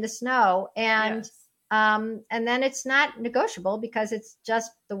rain, in the snow. And, and then it's not negotiable because it's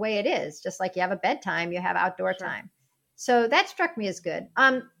just the way it is. Just like you have a bedtime, you have outdoor time. So that struck me as good.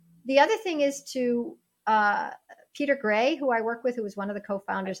 The other thing is to Peter Gray, who I work with, who was one of the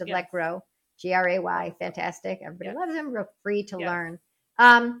co-founders of Let Grow, Gray, fantastic. Everybody loves him, real free to learn.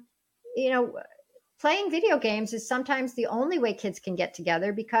 Playing video games is sometimes the only way kids can get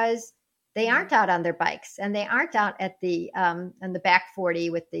together because they aren't out on their bikes and they aren't out at the on the back 40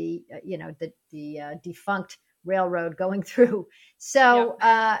 with the defunct railroad going through. So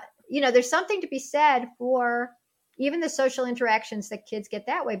there's something to be said for even the social interactions that kids get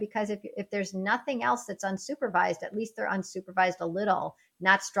that way, because if there's nothing else that's unsupervised, at least they're unsupervised a little,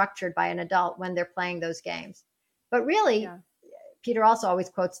 not structured by an adult when they're playing those games. But really, Peter also always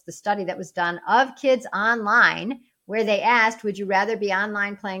quotes the study that was done of kids online where they asked, would you rather be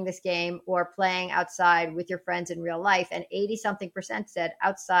online playing this game or playing outside with your friends in real life? And 80-something% said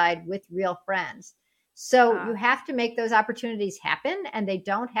outside with real friends. So you have to make those opportunities happen, and they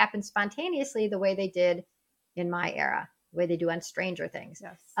don't happen spontaneously the way they did in my era, the way they do on Stranger Things.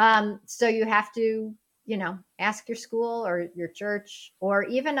 So you have to, ask your school or your church or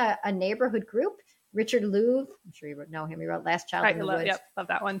even a neighborhood group. Richard Louv, I'm sure you know him. He wrote Last Child in the Woods. Love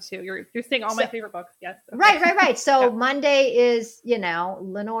that one too. You're saying all my favorite books. Yes. Okay. Right. So Monday is,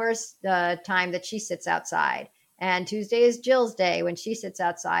 Lenore's time that she sits outside. And Tuesday is Jill's day when she sits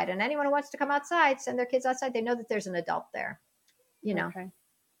outside. And anyone who wants to come outside, send their kids outside. They know that there's an adult there.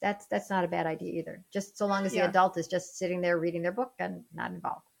 That's not a bad idea either. Just so long as the adult is just sitting there reading their book and not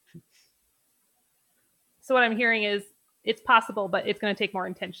involved. So what I'm hearing is it's possible, but it's going to take more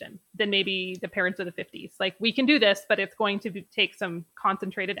intention than maybe the parents of the 50s. Like, we can do this, but it's going to take some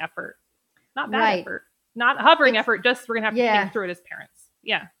concentrated effort, not bad effort, not hovering effort. Just we're going to have to think through it as parents.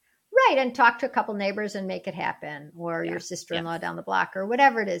 Yeah. Right. And talk to a couple neighbors and make it happen, or your sister-in-law down the block or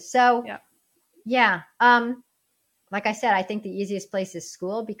whatever it is. So like I said, I think the easiest place is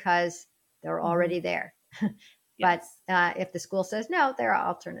school because they're already there. But if the school says no, there are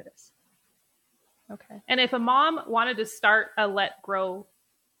alternatives. Okay. And if a mom wanted to start a Let Grow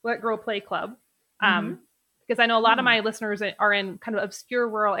Play Club, because I know a lot of my listeners are in kind of obscure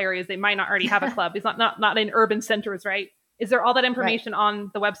rural areas, they might not already have a club. It's not in urban centers, right? Is there all that information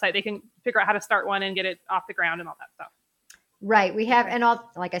on the website? They can figure out how to start one and get it off the ground and all that stuff. Right. We have, and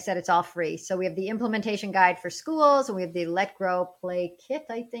like I said, it's all free. So we have the implementation guide for schools, and we have the Let Grow Play Kit,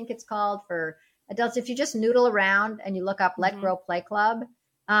 I think it's called, for adults. If you just noodle around and you look up Let Grow Play Club,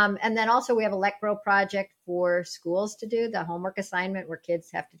 and then also we have a Let Grow project for schools to do, the homework assignment where kids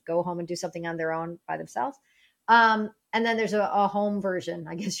have to go home and do something on their own by themselves. And then there's a home version,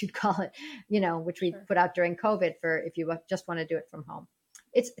 I guess you'd call it, which we put out during COVID for if you just want to do it from home.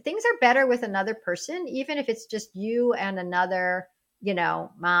 Things are better with another person, even if it's just you and another,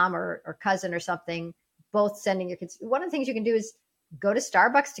 mom or cousin or something, both sending your kids. One of the things you can do is go to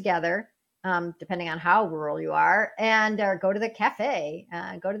Starbucks together depending on how rural you are, and or go to the cafe,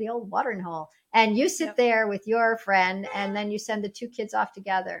 go to the old watering hole, and you sit there with your friend, and then you send the two kids off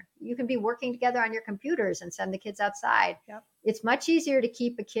together. You can be working together on your computers and send the kids outside. It's much easier to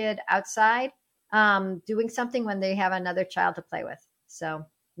keep a kid outside doing something when they have another child to play with. So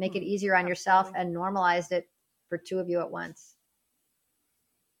make it easier on yourself and normalize it for two of you at once.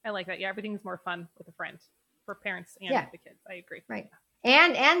 I like that. Yeah, everything's more fun with a friend for parents and the kids. I agree. Right.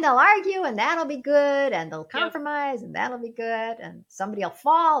 And they'll argue, and that'll be good, and they'll compromise, and that'll be good, and somebody will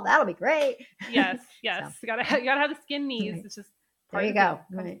fall, that'll be great. Yes. So. You gotta have the skin knees. Right. It's just there you go.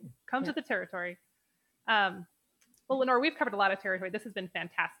 Comes with the territory. Well, Lenore, we've covered a lot of territory. This has been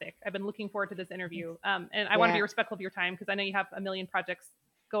fantastic. I've been looking forward to this interview, and I want to be respectful of your time because I know you have a million projects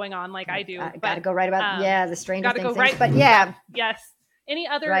going on, like I do. I got to go right about the Stranger Things. Right, but yes. Any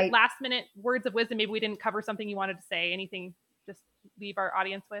other last minute words of wisdom? Maybe we didn't cover something you wanted to say. Anything? Just leave our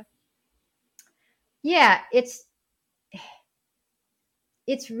audience with? Yeah, it's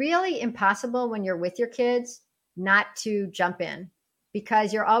really impossible when you're with your kids not to jump in,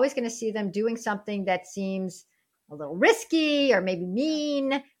 because you're always going to see them doing something that seems a little risky or maybe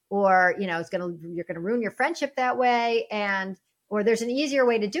mean, or you're going to ruin your friendship that way, or there's an easier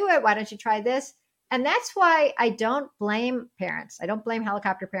way to do it. Why don't you try this? And that's why I don't blame parents. I don't blame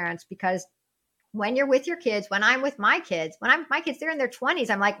helicopter parents, because when you're with your kids, when I'm with my kids, my kids, they're in their 20s.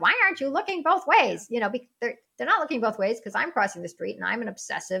 I'm like, why aren't you looking both ways? They're not looking both ways because I'm crossing the street and I'm an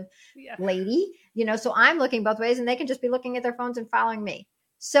obsessive lady, so I'm looking both ways, and they can just be looking at their phones and following me.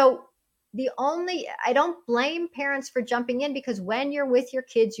 So I don't blame parents for jumping in, because when you're with your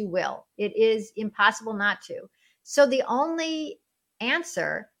kids, you will. It is impossible not to. So the only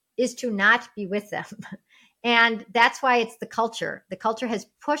answer is to not be with them. And that's why it's the culture. The culture has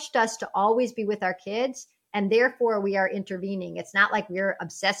pushed us to always be with our kids, and therefore we are intervening. It's not like we're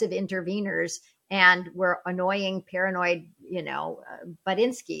obsessive interveners and we're annoying, paranoid,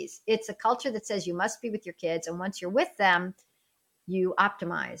 Budinskis. It's a culture that says you must be with your kids, and once you're with them, you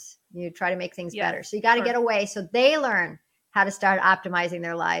optimize. You try to make things better. So you got to get away so they learn how to start optimizing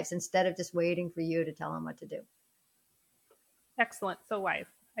their lives instead of just waiting for you to tell them what to do. Excellent. So wise.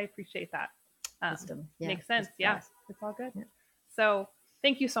 I appreciate that. Wisdom. Makes sense. Yeah. It's all good. Yeah. So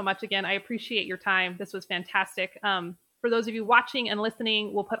thank you so much again. I appreciate your time. This was fantastic. For those of you watching and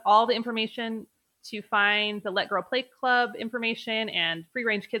listening, we'll put all the information to find the Let Girl Play Club information and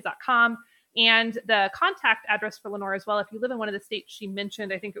freerangekids.com and the contact address for Lenore as well. If you live in one of the states she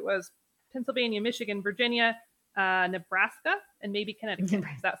mentioned, I think it was Pennsylvania, Michigan, Virginia, Nebraska, and maybe Connecticut.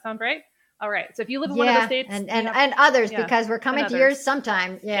 Does that sound right? All right. So if you live in one of the states and others, because we're coming to yours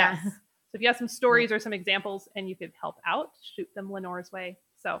sometime. Yeah. Yes. So if you have some stories or some examples and you could help out, shoot them Lenore's way.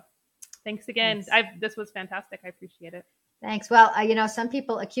 So thanks again. This was fantastic. I appreciate it. Thanks. Well, some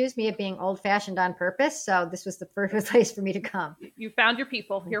people accuse me of being old-fashioned on purpose, so this was the perfect place for me to come. You found your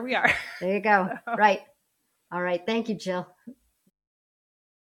people. Here we are. There you go. Right. All right. Thank you, Jill.